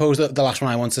game. I suppose the last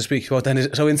one I want to speak about then is,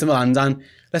 so Inter Milan, Dan,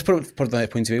 let's put it from their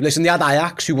point of view. Listen, they had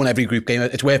Ajax, who won every group game.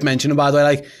 It's worth mentioning, by the way,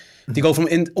 like, they go from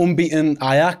unbeaten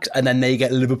Ajax and then they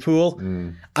get Liverpool.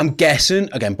 I'm guessing,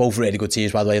 again, both really good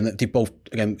teams, by the way, and they both,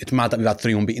 again, it's mad that we've had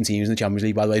 3 unbeaten teams in the Champions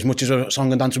League, by the way. As much as a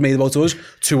song and dance was made about us,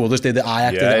 2 others did it,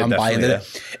 Ajax did it and Bayern did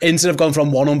it. Inter have gone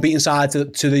from one unbeaten side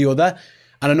to the other.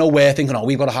 And I know we're thinking,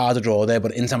 we've got a harder draw there,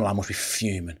 but Inter Milan must be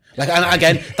fuming. Like, and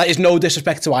again, that is no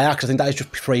disrespect to Ajax. I think that is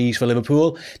just praise for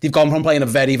Liverpool. They've gone from playing a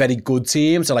very, very good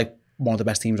team to like one of the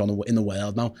best teams in the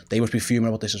world now. They must be fuming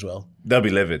about this as well. They'll be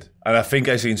livid. And I think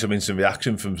I seen some instant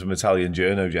reaction from some Italian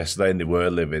journos yesterday, and they were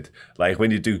livid. Like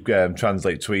when you do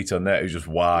translate tweets on there, it was just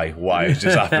why it's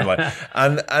just happening. Like,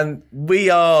 and we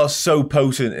are so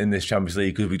potent in this Champions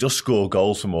League because we just score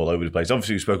goals from all over the place.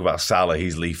 Obviously, we spoke about Salah;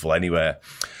 he's lethal anywhere.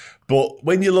 But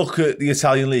when you look at the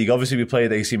Italian league, obviously we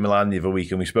played AC Milan the other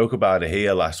week, and we spoke about it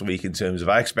here last week in terms of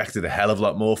I expected a hell of a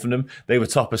lot more from them. They were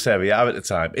top of Serie A at the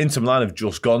time. Inter Milan have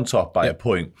just gone top by a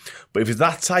point. But if it's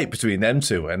that tight between them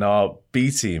two and our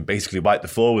B team basically wiped the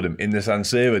floor with them in the San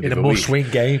Siro in a must-win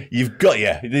game, you've got,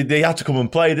 they had to come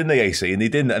and play, didn't they, AC? And they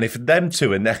didn't. And if them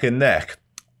two are neck and neck,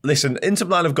 listen, Inter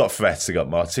Milan have got threats. They got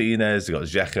Martinez, they got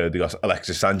Dzeko, they got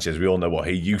Alexis Sanchez. We all know what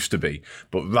he used to be.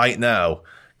 But right now,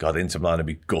 God, Inter Milan would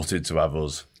be gutted to have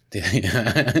us.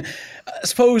 I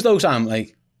suppose though, Sam,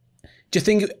 like, do you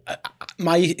think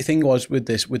my thing was with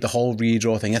the whole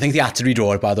redraw thing? I think they had to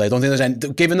redraw it, by the way. I don't think there's any,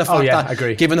 given the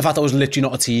fact that was literally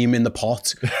not a team in the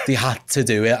pot, they had to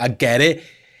do it. I get it,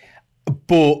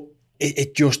 but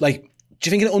it just like. Do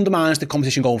you think it undermines the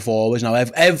competition going forwards now?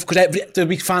 Because there'll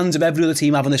be fans of every other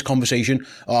team having this conversation.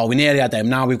 Oh, we nearly had them.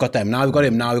 Now we've got them. Now we've got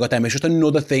him. Now we've got them. It's just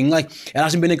another thing. Like, it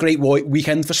hasn't been a great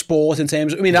weekend for sport in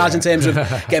terms of, it has in terms of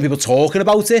getting people talking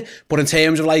about it, but in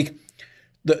terms of like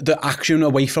the action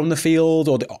away from the field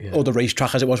or the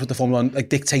racetrack as it was with the Formula 1, like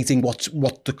dictating what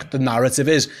the narrative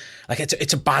is. Like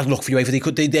it's a bad look for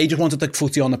UEFA. They just wanted the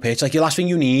footy on the pitch. Like, the last thing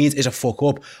you need is a fuck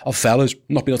up of fellas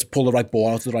not being able to pull the right ball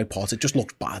out of the right pot. It just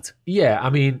looks bad. Yeah, I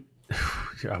mean,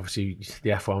 obviously the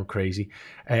F1 crazy.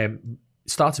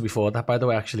 Started before that, by the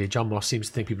way. Actually, John Moss seems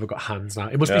to think people have got hands now.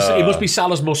 It must be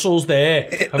Salah's muscles there.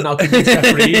 Have now convinced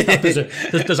referees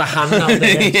that there's a hand out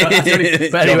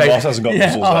there. But anyway, John Moss hasn't got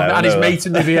muscles there. And his mate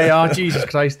in the VAR. Jesus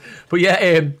Christ. But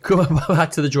yeah, coming back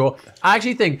to the draw, I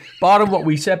actually think, barring what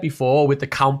we said before with the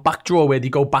count back draw where they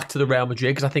go back to the Real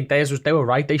Madrid, because I think they were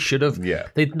right. They should have. Yeah.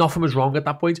 Nothing was wrong at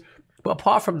that point. But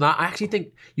apart from that, I actually think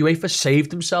UEFA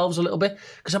saved themselves a little bit,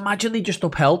 because imagine they just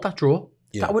upheld that draw.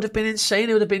 Yeah. That would have been insane.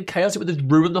 It would have been chaos. It would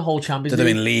have ruined the whole Champions League. It would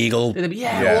have been legal.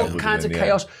 All kinds of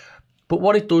chaos. But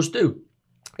what it does do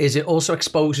is it also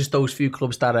exposes those few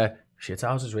clubs that are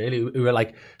shithouses, really, who are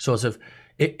like, sort of,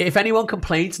 if anyone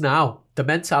complains now, the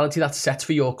mentality that's set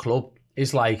for your club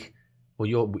is like, well,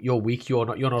 you're weak. You're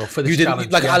not up for this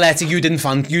challenge. Like Atleti, you didn't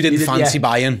fancy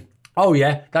buying. Oh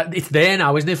yeah, it's there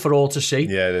now, isn't it, for all to see?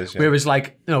 Yeah, it is. Yeah. Whereas,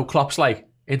 like, Klopp's like,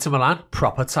 Inter Milan,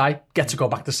 proper tie, get to go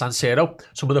back to San Siro.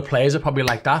 Some of the players are probably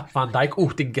like that. Van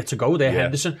Dijk, didn't get to go there. Yeah.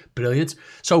 Henderson, brilliant.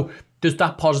 So there's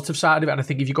that positive side of it, and I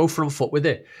think if you go front foot with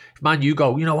it, if Man U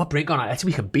go, you know what, bring on Atleti,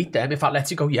 we can beat them. If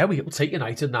Atleti go, we'll take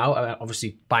United now.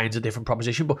 Obviously, Bayern's a different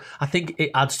proposition, but I think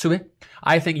it adds to it.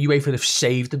 I think UEFA have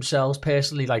saved themselves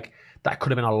personally. Like, that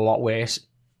could have been a lot worse.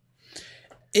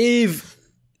 If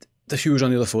the shoe was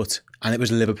on the other foot and it was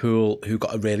Liverpool who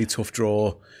got a really tough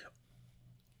draw,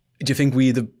 do you think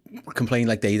we'd have complained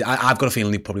like they did? I've got a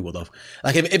feeling they probably would have.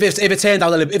 Like, if it turned out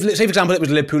that, say for example, it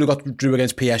was Liverpool who got drew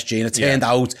against PSG, and it turned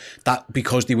out that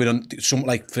because they were on some,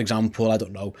 like, for example, I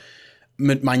don't know,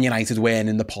 Man United weren't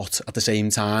in the pot at the same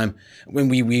time, when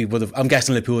we would have, I'm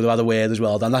guessing Liverpool would have had a word as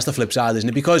well. Then that's the flip side, isn't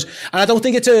it? Because, and I don't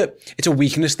think it's a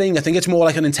weakness thing. I think it's more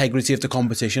like an integrity of the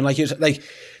competition. Like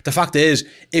the fact is,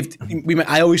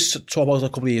 I always talk about a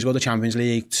couple of years ago, the Champions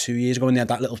League, 2 years ago, when they had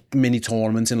that little mini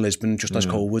tournament in Lisbon just as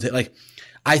COVID hit. Like,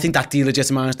 I think that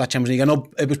delegitimized that Champions League. I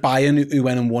know it was Bayern who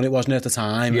went and won it, wasn't it, at the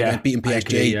time? Beating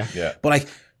PSG. Agree. But like,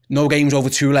 no games over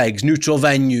 2 legs, neutral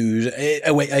venues,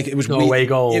 it was no away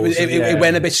goals. It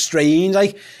went a bit strange.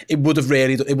 Like, it would have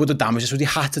damaged us, so they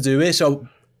had to do it. So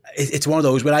it's one of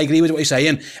those where I agree with what you're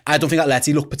saying. I don't think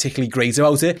Atleti looked particularly great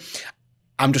about it.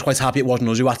 I'm just quite happy it wasn't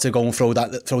us who had to go and throw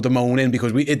the moan in,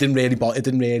 because it didn't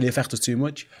really affect us too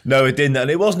much. No, it didn't,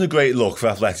 and it wasn't a great look for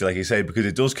Atleti, like you say, because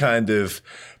it does kind of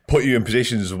put you in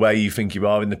positions where you think you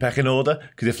are in the pecking order.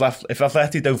 Because if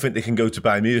Atleti don't think they can go to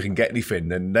Bayern Munich and get anything,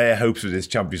 then their hopes with this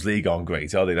Champions League aren't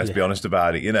great, are they? Let's be honest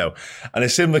about it, And a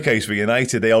similar case with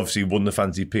United, they obviously wouldn't have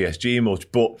fancied PSG much,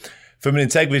 but from an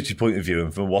integrity point of view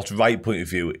and from what's right point of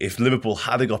view, if Liverpool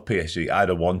had got PSG, I'd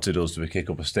have wanted us to kick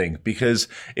up a stink, because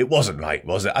it wasn't right,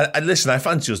 was it? And listen, I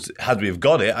fancy us, had we have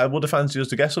got it, I would have fancied us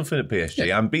to get something at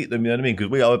PSG and beat them, you know what I mean?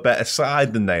 Because we are a better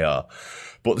side than they are.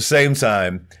 But at the same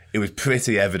time, it was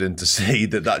pretty evident to see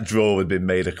that draw had been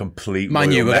made a complete mess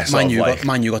of.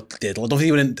 Man U got diddled. I don't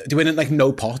think they went in like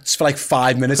no pots for like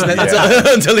 5 minutes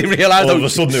until they realised. All of a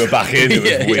sudden they were back in. It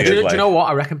was weird. Do you know what?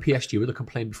 I reckon PSG would have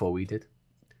complained before we did.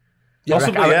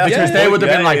 Possibly, because they would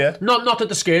have been like, yeah. not that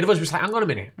they're scared of us, but it's like, hang on a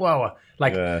minute, whoa.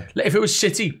 Like, if it was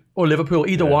City or Liverpool,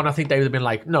 either one, I think they would have been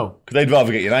like, no. They'd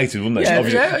rather get United, wouldn't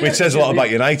they? Which says a lot about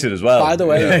United as well. By the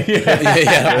way,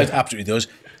 it absolutely does.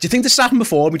 Do you think this happened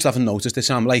before? We just haven't noticed this,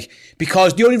 Sam. Like,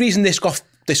 because the only reason this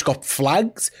got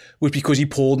flagged was because he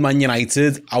pulled Man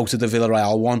United out of the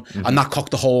Villarreal one, and that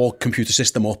cocked the whole computer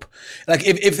system up. Like,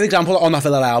 if for example, on that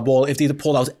Villarreal ball, if they'd have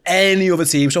pulled out any other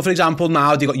team, so for example,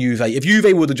 now they got Juve. If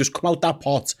Juve would have just come out that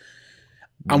pot,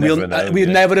 and we'd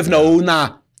never have known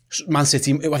that Man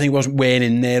City, I think, wasn't weighing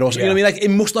in there or something. You know what I mean? Like, it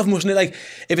must have, mustn't it? Like,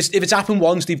 if it's happened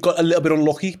once, they've got a little bit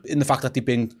unlucky in the fact that they've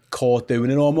been caught doing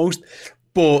it almost.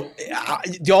 But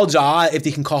the odds are, if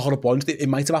they can cock it up once, it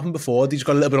might have happened before. They just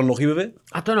got a little bit unlucky with it.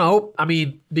 I don't know. I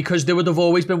mean, because there would have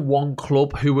always been one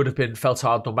club who would have been felt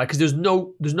hard done by. Because there's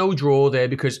no draw there.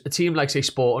 Because a team like, say,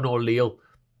 Sporting or Lille,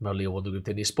 well, Lille wouldn't have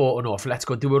been Sporting or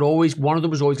Atletico, one of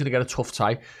them was always going to get a tough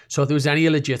tie. So if there was any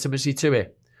legitimacy to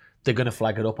it, they're going to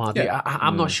flag it up, aren't they?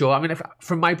 I'm not sure. I mean,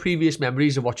 from my previous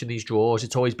memories of watching these draws,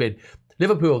 it's always been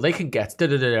Liverpool, they can get,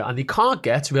 and they can't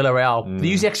get Villarreal. They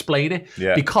usually explain it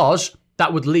because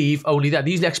that would leave only that.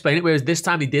 They usually explain it, whereas this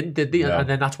time they didn't, did they? Yeah. And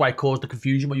then that's why it caused the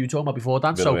confusion, what you were talking about before,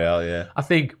 Dan. Villarreal,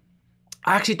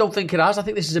 I actually don't think it has. I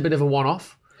think this is a bit of a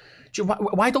one-off.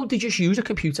 Why don't they just use a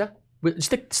computer?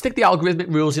 Stick the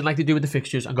algorithmic rules in like they do with the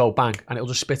fixtures and go bang, and it'll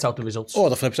just spit out the results. Oh,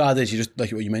 the flip side is you just,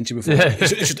 like what you mentioned before,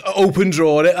 it's just open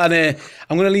draw it. And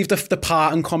I'm going to leave the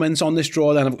part and comments on this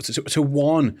draw then to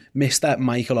one, Mr.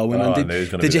 Michael Owen. Oh,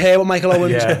 did you hear what Michael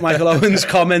Owen's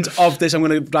comment of this? I'm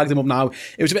going to drag them up now.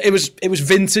 It was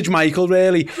vintage Michael,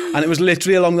 really, and it was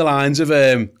literally along the lines of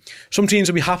some teams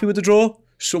will be happy with the draw,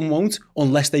 some won't,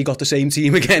 unless they got the same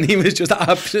team again. He was just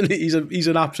absolutely, he's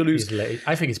an absolute...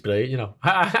 I think it's brilliant, you know.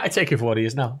 I take it for what he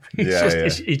is now.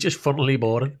 He's just funnily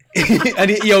boring.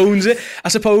 And he owns it. I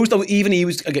suppose, though, even he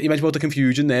was... You mentioned about the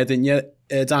confusion there, didn't you,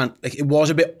 Dan? Like, it was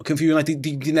a bit confusing. Like,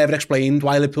 they never explained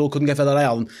why Liverpool couldn't get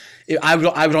Villarreal. I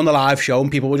was on the live show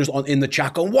and people were just in the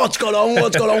chat going, what's going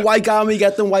on? Why can't we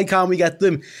get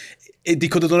them? They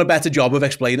could have done a better job of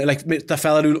explaining it. Like the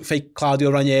fella who fake Claudio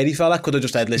Ranieri fella could have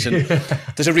just said, listen,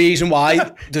 there's a reason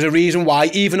why,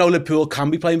 even though Liverpool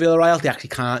can be playing Villarreal, they actually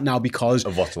can't now because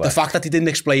of what's the left. fact that they didn't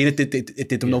explain it, it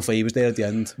did them no favours there at the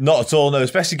end. Not at all, no,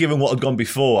 especially given what had gone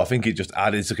before. I think it just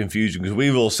added to confusion because we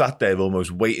were all sat there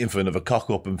almost waiting for another cock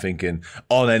up and thinking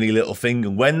on any little thing.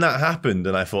 And when that happened,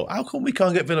 and I thought, how come we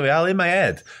can't get Villarreal in my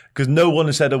head? Because no one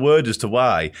has said a word as to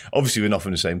why. Obviously, we're not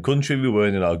from the same country. We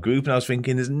weren't in our group. And I was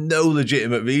thinking, there's no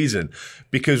legitimate reason.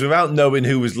 Because without knowing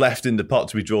who was left in the pot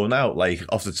to be drawn out, like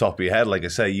off the top of your head, like I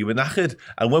say, you were knackered.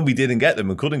 And when we didn't get them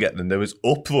and couldn't get them, there was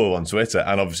uproar on Twitter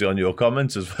and obviously on your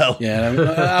comments as well. Yeah,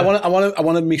 I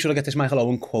want to make sure I get this Michael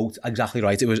Owen quote exactly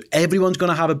right. It was, everyone's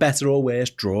going to have a better or worse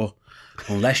draw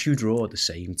unless you draw the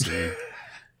same team.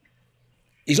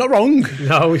 He's not wrong.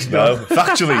 No, he's not.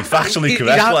 Factually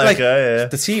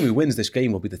correct. The team who wins this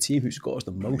game will be the team who scores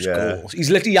the most goals.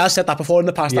 He has said that before in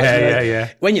the past. Yeah.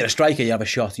 When you're a striker, you have a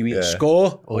shot. You either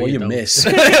score or you miss.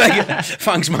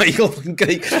 Thanks, Michael.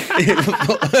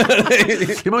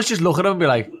 You must just look at him and be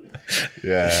like,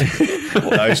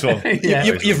 nice one.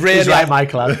 You've really right,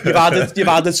 Michael. You've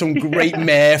added some great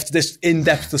mirth to this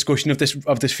in-depth discussion of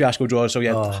this fiasco draw.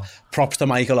 So props to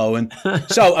Michael Owen.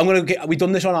 So we've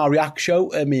done this on our React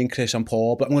show, me and Chris and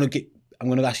Paul, but I'm going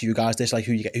to ask you guys this, like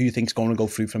who you think's going to go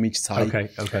through from each tie.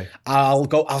 Okay.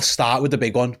 I'll start with the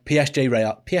big one. PSG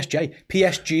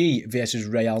versus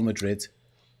Real Madrid.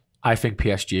 I think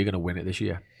PSG are going to win it this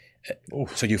year.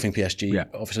 So you think PSG? Yeah.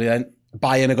 Obviously then.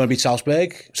 Bayern are going to beat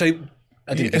Salzburg. I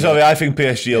think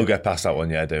PSG will get past that one,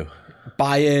 yeah, I do.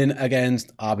 Bayern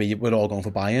against RB, we're all going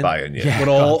for Bayern. Bayern,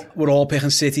 yeah. We're all picking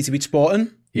City to beat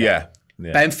Sporting. Yeah.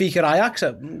 Benfica, Ajax.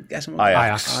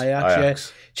 Ajax. Yeah.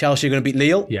 Chelsea are going to beat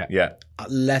Lille. Yeah.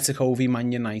 Atletico v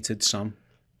Man United, Sam.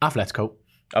 Atletico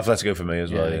for me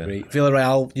as well. I agree.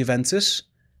 Villarreal, Juventus.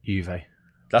 Juve.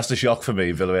 That's the shock for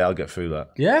me. Villarreal get through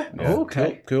that. Yeah.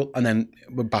 Okay. Cool. And then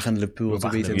we're back in Liverpool to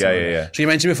beat it. Yeah. So you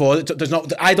mentioned before,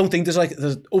 I don't think there's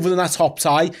other than that top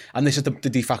tie, and this is the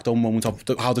de facto moment of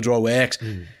how the draw works.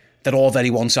 They're all very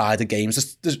one-sided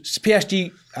games. There's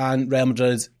PSG and Real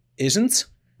Madrid isn't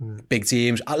big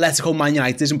teams. Atletico, Man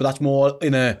United isn't, but that's more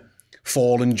in a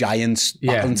fallen giants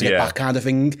battling to get back kind of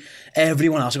thing.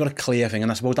 Everyone else has got a clear thing,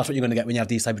 and I suppose that's what you're going to get when you have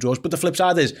these type of draws. But the flip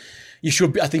side is,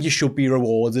 I think you should be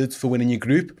rewarded for winning your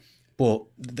group. But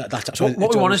that's what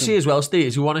we want to see as well, Steve,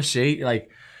 is we want to see like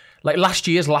last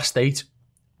year's last 8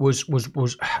 was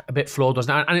a bit flawed,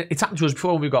 wasn't it? And it's happened to us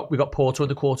before when we got Porto in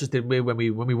the quarters, didn't we? When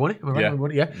we won it, right? Yeah. We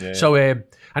won it, yeah. So and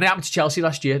it happened to Chelsea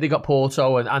last year. They got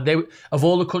Porto, and they, of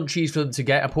all the countries for them to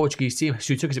get a Portuguese team,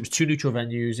 suited because it was 2 neutral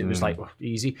venues. It was like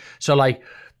easy. So like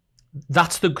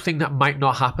that's the thing that might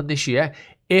not happen this year.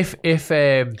 If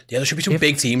there should be some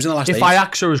big teams in the last. If 8.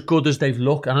 Ajax are as good as they've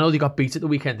looked, and I know they got beat at the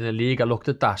weekend in the league, I looked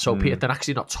at that. So they're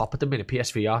actually not top at the minute,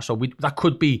 PSV are. So that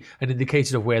could be an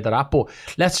indicator of where they're at. But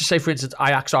let's just say, for instance,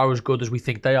 Ajax are as good as we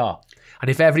think they are. And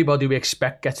if everybody we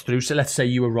expect gets through, so let's say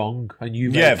you were wrong and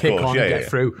you kick on and get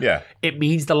through, it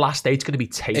means the last 8's going to be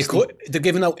tasty. They're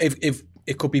giving out if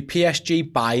it could be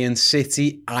PSG, Bayern,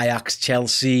 City, Ajax,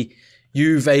 Chelsea,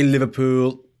 Juve,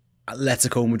 Liverpool,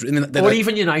 Atletico Madrid, or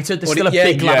even United. There's still a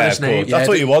big glamorous name. That's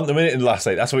what you want the minute in the last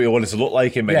 8. That's what you want it to look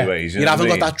like in many ways. You haven't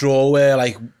got that draw where,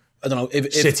 like, I don't know,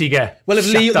 if City get. Well, if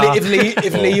Lille,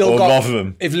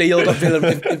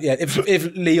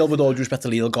 with all due respect to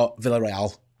Lille, got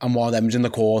Villarreal and one of them's in the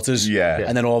quarters,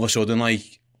 and then all of a sudden, like,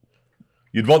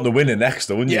 you'd want the winner next,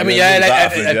 though, wouldn't you? I mean,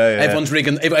 everyone's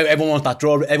rigging. Everyone wants that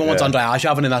draw. Everyone wants Andre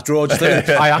Arshavin in that draw.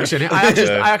 Ajax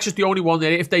is the only one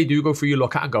there. If they do go through, you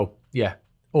look at and go,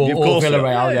 Or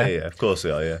Villarreal, yeah, of course they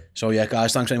are, yeah. So yeah,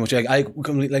 guys, thanks very much.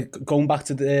 Going back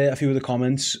to a few of the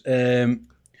comments,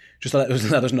 just to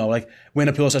let us know, like,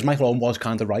 Winterpool says Michael Owen was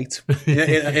kind of right.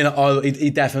 He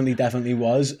definitely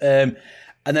was.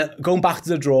 And then going back to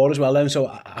the draw as well, so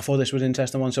I thought this was an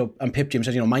interesting one. So, and Pip Jim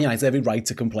says, Man United have every right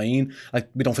to complain.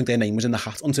 Like, we don't think their name was in the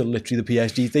hat until literally the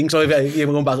PSG thing. So if we're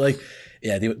going back, like,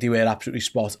 they were absolutely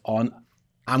spot on.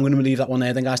 I'm going to leave that one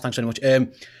there then, guys. Thanks very much.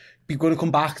 We're going to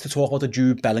come back to talk about the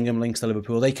Jude Bellingham links to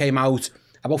Liverpool. They came out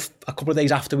about a couple of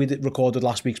days after we recorded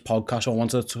last week's podcast, so I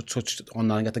wanted to touch on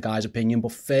that and get the guys' opinion.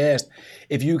 But first,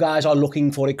 if you guys are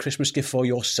looking for a Christmas gift for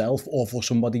yourself or for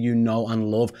somebody you know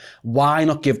and love, why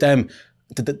not give them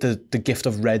the gift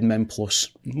of Redmen Plus?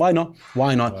 Why not?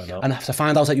 And to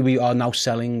find out that we are now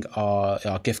selling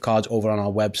our gift cards over on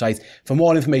our website. For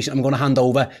more information, I'm going to hand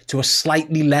over to a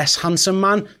slightly less handsome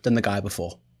man than the guy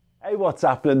before. Hey, what's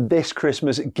happening? This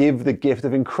Christmas, give the gift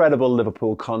of incredible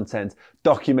Liverpool content,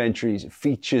 documentaries,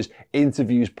 features,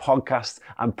 interviews, podcasts,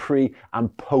 and pre-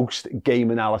 and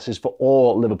post-game analysis for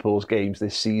all Liverpool's games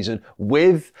this season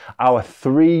with our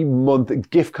 3-month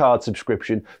gift card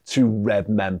subscription to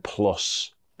Redmen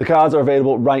Plus. The cards are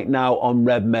available right now on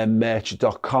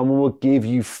redmenmerch.com and will give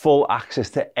you full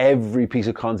access to every piece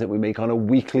of content we make on a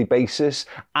weekly basis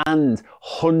and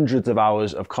hundreds of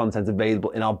hours of content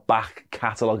available in our back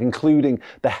catalogue, including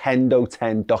the Hendo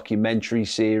 10 documentary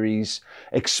series,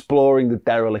 exploring the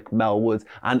derelict Melwood,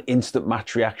 and instant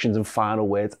match reactions and final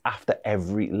words after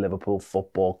every Liverpool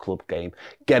Football Club game.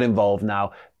 Get involved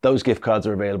now. Those gift cards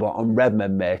are available on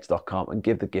redmenmerch.com and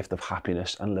give the gift of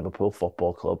happiness and Liverpool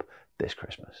Football Club this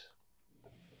Christmas.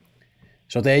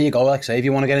 So there you go. Like I say, if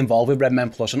you want to get involved with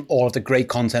Redmen Plus and all of the great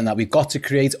content that we've got to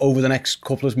create over the next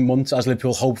couple of months as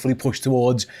Liverpool hopefully push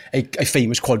towards a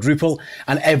famous quadruple,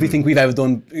 and everything we've ever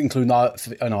done, including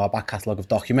our back catalogue of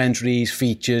documentaries,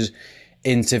 features,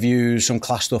 interviews, some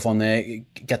class stuff on there.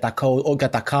 Get that code or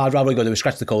get that card. Rather, go to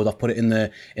scratch the code off, put it in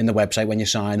the website when you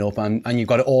sign up, and you've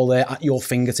got it all there at your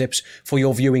fingertips for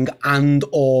your viewing and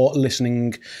or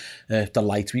listening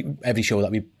delight. Every show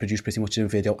that we produce pretty much in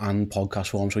video and podcast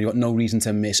form, so you've got no reason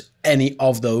to miss any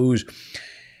of those.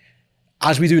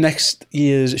 As we do next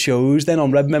year's shows, then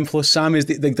on Redmen Plus, Sam, is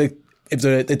if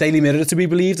the Daily Mirror to be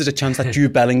believed, there's a chance that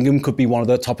Jude Bellingham could be one of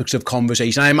the topics of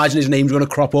conversation. I imagine his name's going to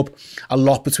crop up a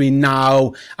lot between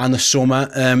now and the summer.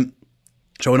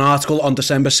 So an article on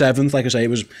December 7th, like I say, it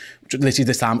was literally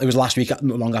this time, it was last week,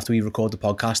 not long after we recorded the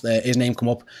podcast, his name come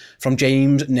up from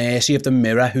James Naircy of the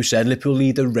Mirror, who said Liverpool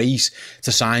lead the race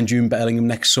to sign Jude Bellingham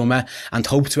next summer and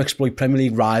hope to exploit Premier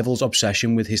League rivals'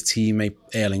 obsession with his teammate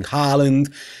Erling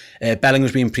Haaland. Bellingham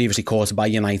was being previously courted by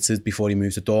United before he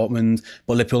moved to Dortmund,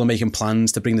 but Liverpool are making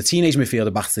plans to bring the teenage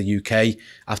midfielder back to the UK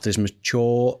after his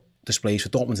mature displays for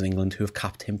Dortmund and England, who have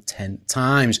capped him 10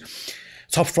 times.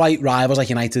 Top flight rivals like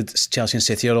United, Chelsea and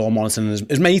City are all monitoring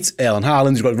his mate, Erling Haaland,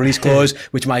 who's got a release clause,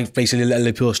 which might basically let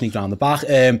Liverpool sneak around the back.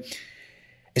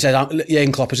 It says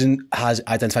Jurgen Klopp has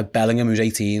identified Bellingham, who's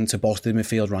 18, to bolster the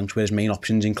midfield ranks, where his main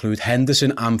options include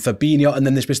Henderson and Fabinho. And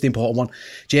then this is the important one.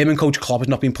 German coach Klopp has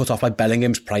not been put off by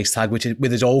Bellingham's price tag, which is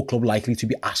with his old club likely to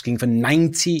be asking for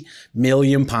 £90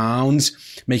 million,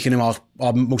 making him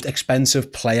our most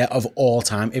expensive player of all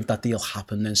time, if that deal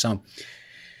happened then, Sam.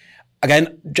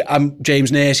 Again,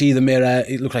 James Naircy, the Mirror,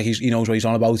 it looks like he knows what he's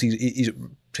on about. He's a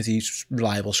pretty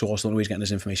reliable source. I don't know where he's getting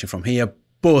this information from here.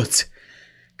 But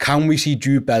can we see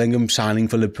Jude Bellingham signing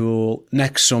for Liverpool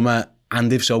next summer?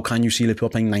 And if so, can you see Liverpool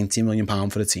paying £90 million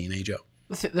for a teenager?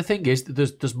 The thing is,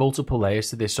 there's multiple layers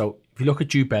to this. So if you look at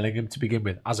Jude Bellingham to begin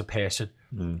with, as a person,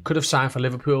 could have signed for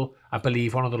Liverpool, I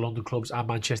believe one of the London clubs, and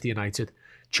Manchester United.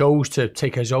 Chose to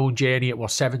take his own journey at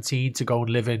 17 to go and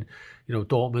live in,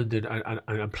 Dortmund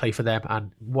and play for them.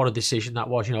 And what a decision that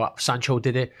was. Sancho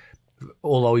did it,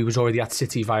 although he was already at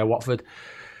City via Watford.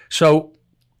 So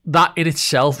that in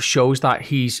itself shows that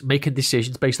he's making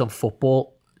decisions based on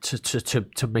football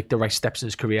to make the right steps in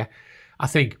his career. I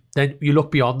think then you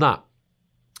look beyond that.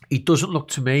 He doesn't look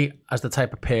to me as the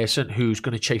type of person who's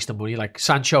going to chase the money. Like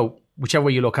Sancho, whichever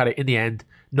way you look at it, in the end,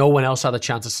 no one else had a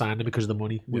chance of signing him because of the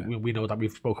money. Yeah. We know that,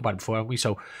 we've spoken about it before, haven't we?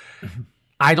 So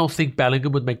I don't think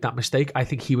Bellingham would make that mistake. I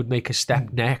think he would make a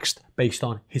step next based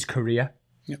on his career.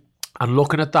 Yeah. And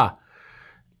looking at that,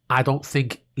 I don't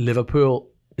think Liverpool,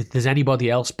 if there's anybody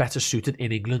else better suited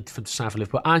in England to sign for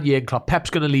Liverpool. And Jurgen Klopp. Pep's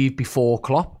going to leave before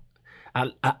Klopp.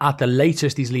 At the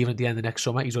latest, he's leaving at the end of next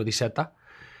summer. He's already said that.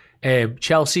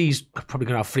 Chelsea's probably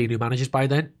going to have 3 new managers by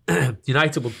then.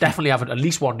 United will definitely have at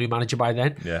least 1 new manager by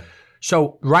then. Yeah.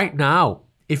 So right now,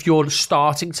 if you're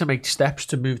starting to make steps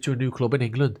to move to a new club in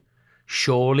England,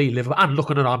 surely Liverpool, and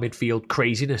looking at our midfield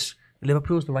craziness,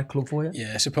 Liverpool's the right club for you.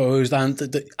 Yeah, I suppose. And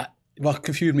what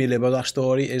confused me a little about that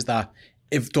story is that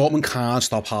if Dortmund can't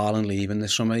stop Haaland leaving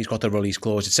this summer, he's got the release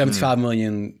clause. It's 75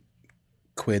 million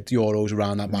quid, euros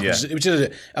around that mark, which is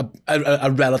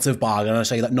a relative bargain. And I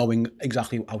say that knowing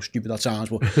exactly how stupid that sounds,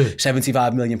 but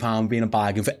 £75 million being a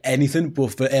bargain for anything,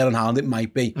 but for Erling Haaland it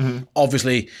might be.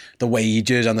 Obviously the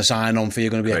wages and the sign-on fee are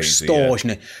going to be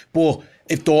extortionate. Yeah. But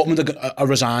if Dortmund are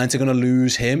resigned to going to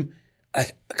lose him,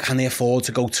 can they afford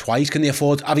to go twice? Can they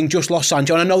afford, having just lost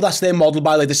Sancho? And I know that's their model,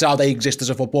 by this is how they exist as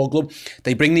a football club.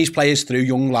 They bring these players through,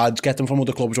 young lads, get them from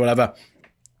other clubs or whatever,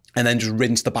 and then just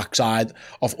rinse the backside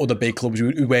of other big clubs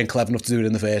who weren't clever enough to do it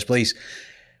in the first place,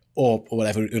 or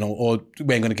whatever, or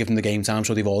weren't going to give them the game time,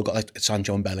 so they've all got, like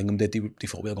Sancho and Bellingham did, they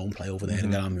thought we'll go and play over there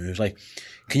and get our moves. Like,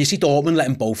 can you see Dortmund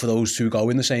letting both of those two go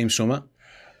in the same summer?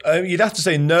 You'd have to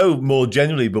say no more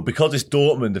generally, but because it's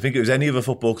Dortmund, I think if it was any other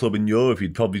football club in Europe,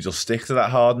 you'd probably just stick to that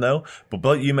hard no. But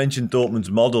like you mentioned Dortmund's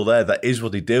model there, that is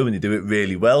what they do, and they do it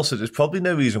really well, so there's probably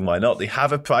no reason why not. They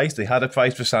have a price, they had a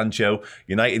price for Sancho,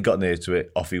 United got near to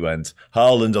it, off he went.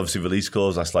 Haaland, obviously release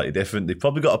clause, that's slightly different. They've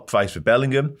probably got a price for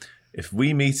Bellingham. If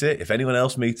we meet it, if anyone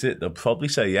else meets it, they'll probably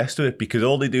say yes to it, because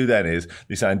all they do then is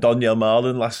they signed Daniel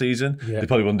Marlin last season. Yeah. They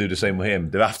probably going to do the same with him.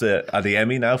 They're after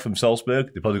Adeyemi now from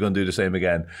Salzburg. They're probably going to do the same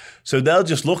again. So they'll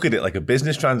just look at it like a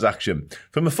business transaction.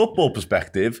 From a football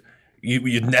perspective,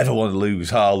 you'd never want to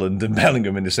lose Haaland and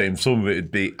Bellingham in the same summer.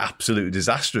 It'd be absolutely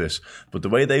disastrous. But the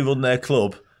way they run their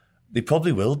club, they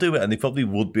probably will do it, and they probably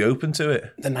would be open to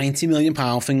it. The £90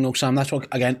 million thing, no, Sam, that's what,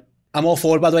 again, I'm all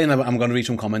for it, by the way, and I'm going to read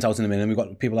some comments out in a minute. We've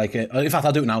got people like, in fact,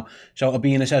 I'll do it now. So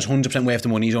Abina says 100% worth the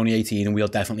money. He's only 18, and we'll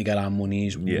definitely get our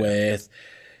money's worth.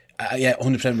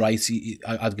 100%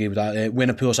 right. I'd agree with that.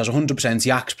 Winnerpool says 100%.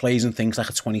 He acts, plays, and thinks like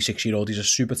a 26-year-old. He's a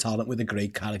super talent with a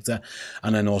great character,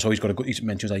 and then also he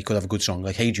mentions that he could have a good song.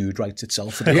 Like "Hey Jude" writes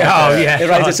itself for the cop.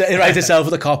 It writes itself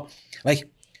for the cop.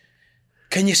 Like,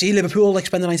 can you see Liverpool like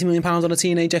spending £90 million on a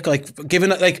teenager? Like,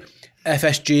 given it like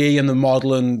FSG and the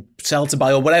model and sell to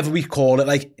buy or whatever we call it,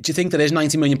 like, do you think there is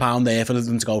 £90 million there for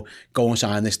them to go and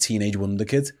sign this teenage wonder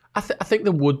kid? I think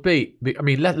there would be. I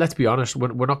mean, let's be honest,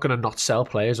 we're not going to not sell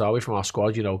players, are we, from our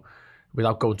squad,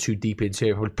 without going too deep into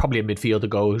it. We're probably a midfielder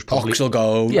goes. Ox will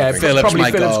go. Yeah, Phillips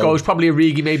goes. Probably a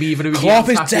Rigi, maybe even. Klopp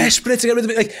is desperate to get rid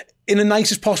of it, like, in the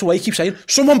nicest possible way. He keeps saying,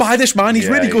 someone buy this man, he's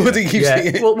really good. He keeps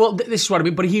saying. Well, this is what I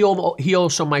mean. But he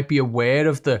also might be aware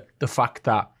of the fact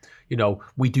that,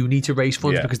 we do need to raise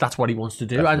funds because that's what he wants to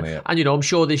do. And I'm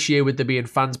sure this year, with there being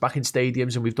fans back in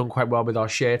stadiums, and we've done quite well with our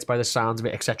shirts by the sounds of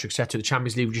it, etc., etc. The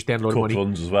Champions League, we just earned a lot of money.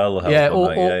 Funds as well.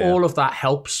 All of that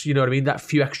helps. You know what I mean? That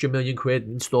few extra £1 million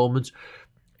installments.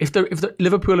 If the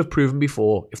Liverpool have proven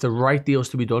before, if the right deal's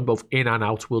to be done, both in and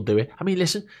out, we'll do it. I mean,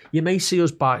 listen, you may see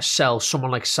us sell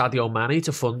someone like Sadio Mane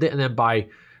to fund it, and then buy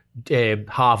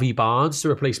Harvey Barnes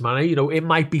to replace Mane. It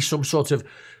might be some sort of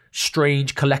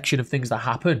strange collection of things that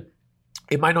happen.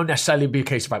 It might not necessarily be a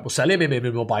case of, right, we'll sell him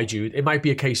and we'll buy Jude. It might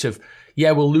be a case of,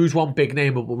 we'll lose one big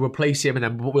name, but we'll replace him, and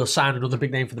then we'll sign another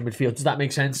big name for the midfield. Does that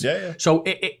make sense? Yeah. So,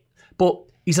 but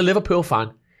he's a Liverpool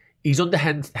fan. He's under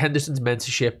Henderson's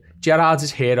mentorship. Gerrard's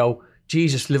his hero.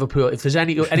 Jesus, Liverpool. If there's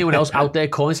anyone else out there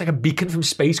calling, it's like a beacon from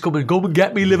space coming. Come and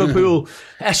get me, Liverpool.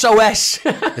 SOS.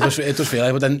 It does feel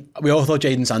like, but then we all thought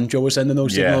Jadon Sancho was sending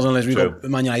those signals unless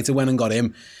Man United went and got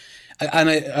him.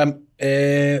 And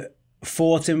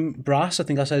Fortin Brass, I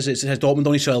think that says, it says Dortmund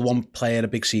only sold one player a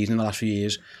big season in the last few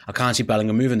years. I can't see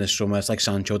Bellingham moving this summer. It's like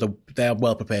Sancho, they're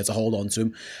well prepared to hold on to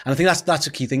him. And I think that's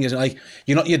a key thing, isn't it? Like,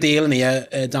 you're dealing here,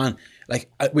 Dan. Like,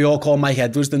 we all call Mike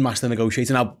Edwards the master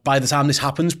negotiator. Now, by the time this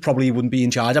happens, probably he wouldn't be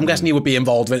in charge. I'm guessing he would be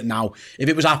involved with it now. If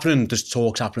it was happening, there's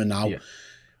talks happening now. Yeah.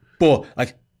 But,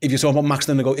 like, if you're talking about Max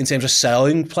in terms of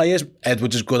selling players,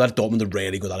 Edwards is good at it, Dortmund are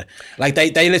really good at it. Like,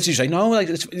 they literally say, no, like,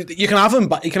 you can have him,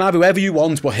 but you can have whoever you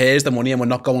want, but here's the money and we're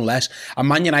not going less. And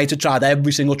Man United tried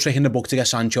every single trick in the book to get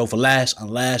Sancho for less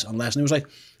and less and less. And it was like,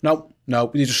 no,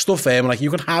 you just stuff him. Like, you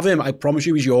can have him, I promise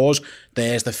you he's yours,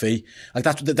 there's the fee. Like,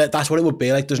 that's what it would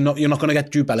be. Like, you're not going to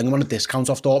get Jude Bellingham on a discount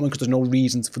off Dortmund because there's no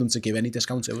reason for them to give any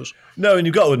discount to us. No, and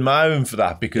you've got to admire him for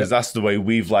that, because that's the way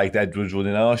we've liked Edwards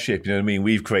running our ship. You know what I mean?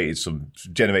 We've generated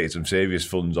some serious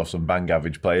funds off some bang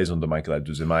average players under Michael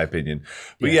Edwards, in my opinion.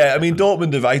 But I mean,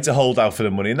 Dortmund are right to hold out for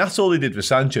the money, and that's all they did with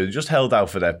Sancho. They just held out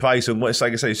for their price, and it's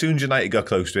like I say, as soon as United got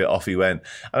close to it, off he went.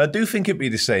 And I do think it'd be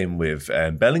the same with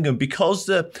Bellingham, because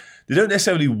they don't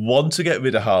necessarily want to get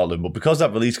rid of Haaland, but because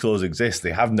that release clause exists,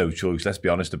 they have no choice, let's be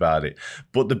honest about it.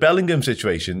 But the Bellingham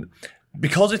situation,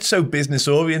 because it's so business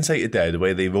orientated there, the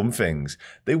way they run things,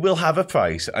 they will have a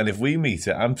price, and if we meet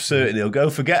it, I'm certain they'll go,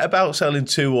 forget about selling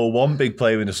 2 or 1 big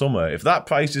player in the summer. If that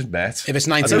price is met, if it's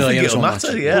 90 million, it'll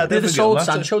matter. Yeah, they'd have sold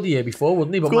Sancho the year before,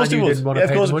 wouldn't he? But Man U didn't want to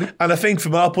pay the money. And I think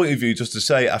from our point of view, just to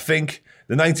say, I think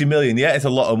the 90 million, it's a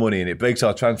lot of money and it breaks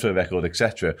our transfer record,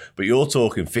 etc. But you're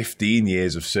talking 15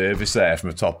 years of service there from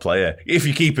a top player. If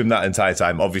you keep him that entire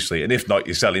time, obviously, and if not,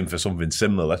 you sell him for something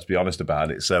similar, let's be honest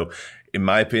about it. So, in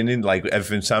my opinion, like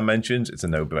everything Sam mentions, it's a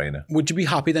no-brainer. Would you be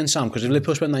happy then, Sam? Because if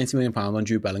Liverpool spent £90 million on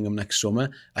Jude Bellingham next summer,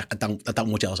 I doubt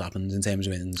much else happens in terms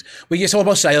of innings. Well, you're talking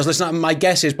about sales. Listen, my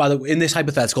guess is, in this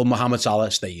hypothetical, Mohamed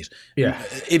Salah stays. Yeah.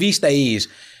 If he stays,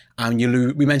 and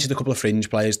we mentioned a couple of fringe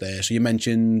players there. So you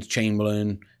mentioned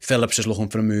Chamberlain, Phillips is looking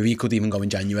for a move. He could even go in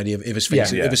January if his face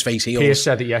heals. Pierce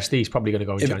said that yesterday he's probably going to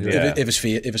go in January. If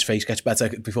his face gets better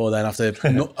before then, after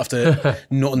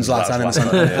nutting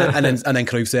Zlatan and then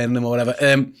Cruyff turning him or whatever.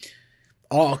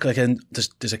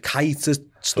 There's a kite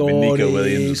story. Nico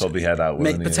Williams will probably head out.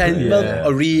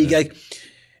 Origi.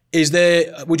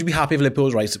 Would you be happy if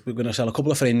Liverpool's right? We're going to sell a couple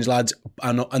of fringe lads,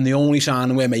 and the only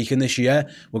signing we're making this year,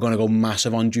 we're going to go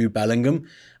massive on Jude Bellingham.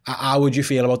 How would you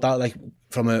feel about that? Like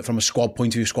from a squad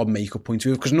point of view, squad makeup point of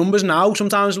view? Because numbers now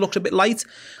sometimes looks a bit light.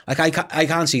 Like I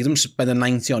can't see them spending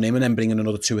 90 on him and then bringing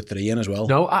another 2 or 3 in as well.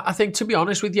 No, I think, to be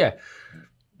honest with you,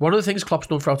 one of the things Klopp's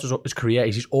done throughout his career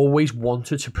is he's always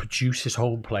wanted to produce his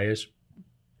own players.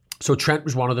 So Trent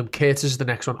was one of them. Curtis is the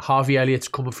next one. Harvey Elliott's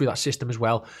coming through that system as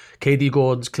well. KD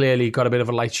Gordon's clearly got a bit of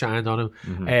a light shined on him.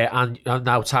 Mm-hmm. And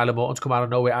now Tyler Morton's come out of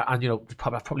nowhere. And,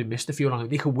 I've probably missed a few along.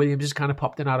 Nico Williams has kind of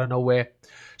popped in out of nowhere.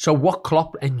 So what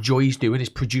Klopp enjoys doing is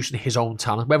producing his own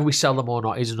talent. Whether we sell them or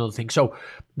not is another thing. So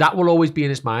that will always be in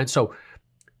his mind. So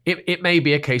it may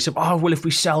be a case of, if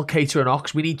we sell Keita and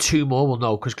Ox, we need 2 more. Well,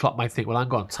 no, because Klopp might think, well,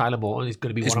 hang on, Tyler Morton is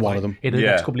going to be one of them in the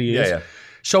next couple of years. Yeah.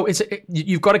 So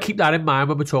you've got to keep that in mind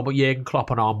when we're talking about Jurgen Klopp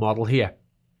and our model here.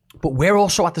 But we're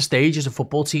also at the stage as a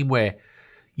football team where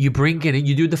you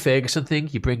do the Ferguson thing,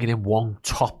 you're bringing in one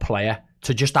top player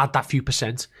to just add that few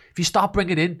percent. If you start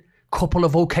bringing in a couple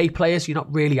of okay players, you're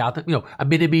not really adding, a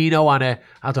Minamino and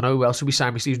I don't know who else will be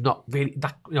signed, who's not really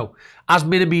that, as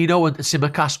Minamino and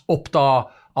Tsimikas upped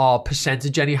our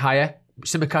percentage any higher,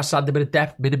 Tsimikas had a bit of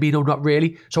depth, Minamino not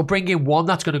really. So bring in one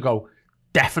that's going to go,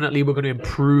 definitely we're going to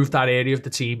improve that area of the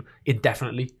team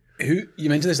indefinitely. You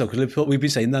mentioned this though, because Liverpool, we've been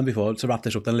saying that before, to wrap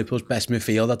this up, then Liverpool's best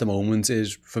midfield at the moment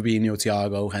is Fabinho,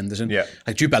 Thiago, Henderson. Yeah.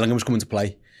 Like Jude Bellingham's coming to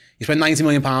play. You spent £90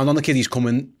 million on the kid,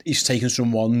 he's taking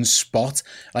someone's spot.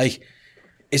 Like,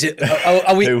 is it,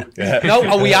 are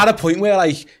we at a point where,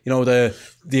 like, the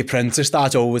apprentice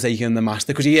starts overtaking the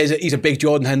master? Because he's a big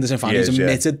Jordan Henderson fan, he's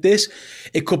admitted this.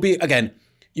 It could be, again,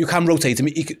 you can rotate him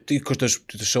because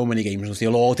there's so many games.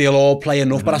 They'll all play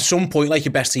enough, mm-hmm. But at some point, like,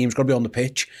 your best team's got to be on the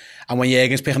pitch. And when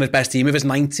Jurgen's picking his best team, if his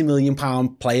 £90 million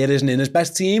player isn't in his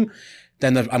best team,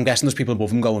 then I'm guessing there's people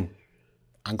above him going,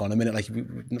 hang on a minute, like,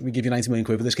 we give you 90 million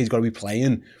quid for this kid, he's got to be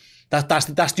playing. That's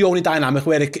the only dynamic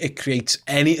where it creates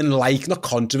anything like, not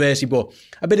controversy, but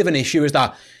a bit of an issue, is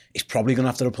that he's probably going to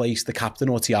have to replace the captain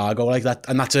or Thiago like that,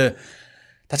 and that's a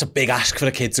big ask for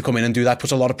a kid to come in and do that.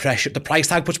 Puts a lot of pressure. The price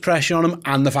tag puts pressure on him,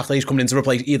 and the fact that he's coming in to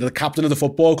replace either the captain of the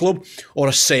football club or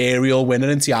a serial winner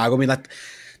in Thiago. I mean,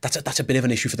 that's a bit of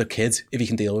an issue for the kid if he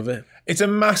can deal with it. It's a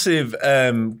massive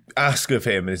ask of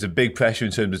him, and it's a big pressure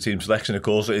in terms of team selection. Of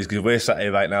course it is, because we're sat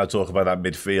here right now talking about that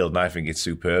midfield, and I think it's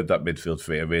superb, that midfield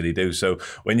three, I really do. So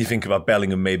when you think about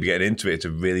Bellingham maybe getting into it, it's a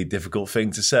really difficult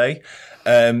thing to say.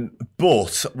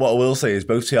 But what I will say is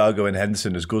both Thiago and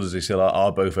Henderson, as good as they still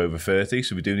are both over 30,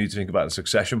 so we do need to think about the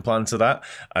succession plan to that,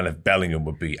 and if Bellingham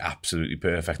would be absolutely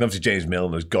perfect. And obviously James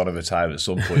Milner's got to retire at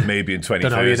some point, maybe in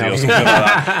 2030 or something like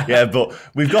that. Yeah, but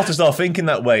we've got to start thinking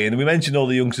that way. And we mentioned all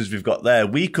the youngsters we've got there.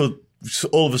 We could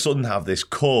all of a sudden have this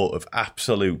core of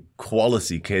absolute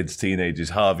quality kids,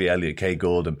 teenagers, Harvey Elliott, Kay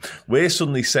Gordon. We're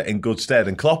suddenly set in good stead.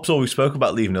 And Klopp's always spoke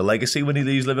about leaving a legacy when he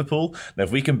leaves Liverpool. Now,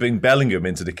 if we can bring Bellingham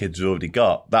into the kids we've already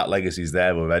got, that legacy's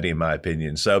there already, in my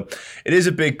opinion. So it is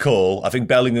a big call. I think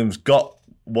Bellingham's got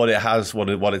what it has, what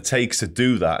it takes to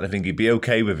do that. And I think he'd be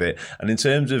okay with it. And in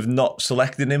terms of not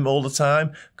selecting him all the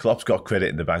time, Klopp's got credit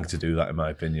in the bank to do that, in my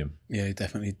opinion. Yeah, he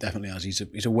definitely has. He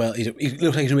looks like he's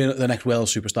going to be the next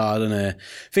Wales superstar, and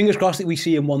fingers crossed that we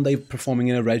see him one day performing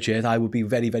in a red shirt. I would be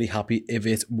very, very happy if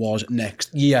it was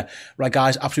next year. Right,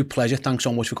 guys, absolute pleasure. Thanks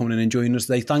so much for coming in and joining us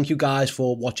today. Thank you guys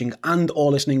for watching and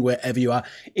or listening wherever you are.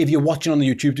 If you're watching on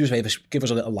the YouTube, do us a favour, give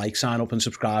us a little like, sign up and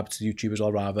subscribe to YouTube as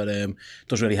well, rather.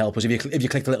 Does really help us. If you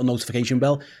click the little notification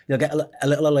bell, you'll get a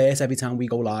little alert every time we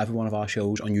go live with one of our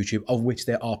shows on YouTube, of which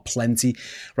there are plenty.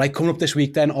 Right, coming up this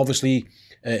week then, obviously,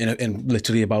 in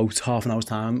literally about half an hour's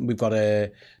time, we've got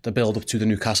the build up to the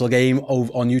Newcastle game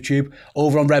on YouTube.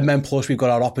 Over on Redmen Plus, we've got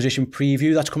our opposition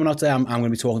preview that's coming out there. I'm going to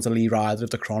be talking to Lee Ryder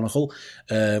of the Chronicle.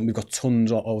 We've got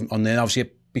tons on there.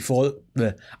 Obviously,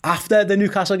 after the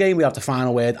Newcastle game, we have the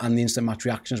final word and the instant match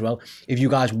reaction as well. If you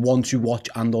guys want to watch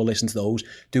and or listen to those,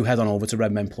 do head on over to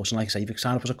Redmen Plus. And like I say, if you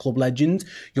sign up as a club legend,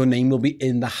 your name will be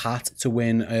in the hat to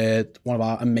win one of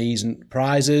our amazing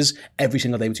prizes every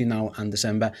single day between now and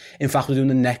December. In fact, we're doing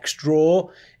the next draw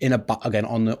again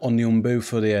on the Umbu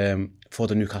for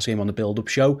the Newcastle game on the build-up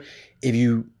show.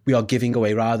 We are giving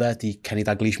away the Kenny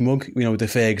Dalglish mug, the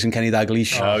Ferguson Kenny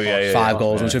Dalglish 5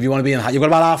 goals. Yeah. So if you want to be in the hat, you've got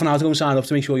about half an hour to go and sign up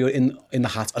to make sure you're in the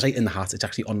hat. I say in the hat, it's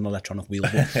actually on an electronic wheel,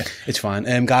 but it's fine.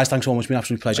 Guys, thanks so much. It's been an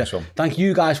absolute pleasure. Thank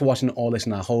you guys for watching or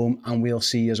listening at home, and we'll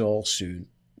see you all soon.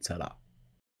 Ta-ra.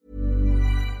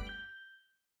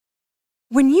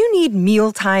 When you need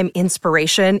mealtime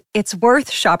inspiration, it's worth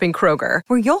shopping Kroger,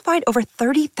 where you'll find over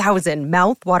 30,000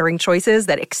 mouth-watering choices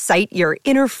that excite your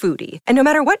inner foodie. And no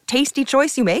matter what tasty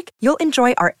choice you make, you'll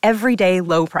enjoy our everyday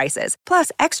low prices,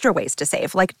 plus extra ways to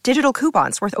save, like digital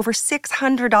coupons worth over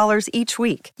 $600 each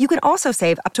week. You can also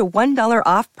save up to $1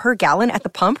 off per gallon at the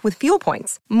pump with fuel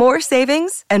points. More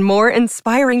savings and more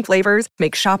inspiring flavors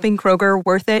make shopping Kroger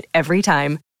worth it every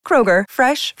time. Kroger,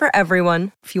 fresh for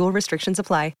everyone. Fuel restrictions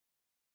apply.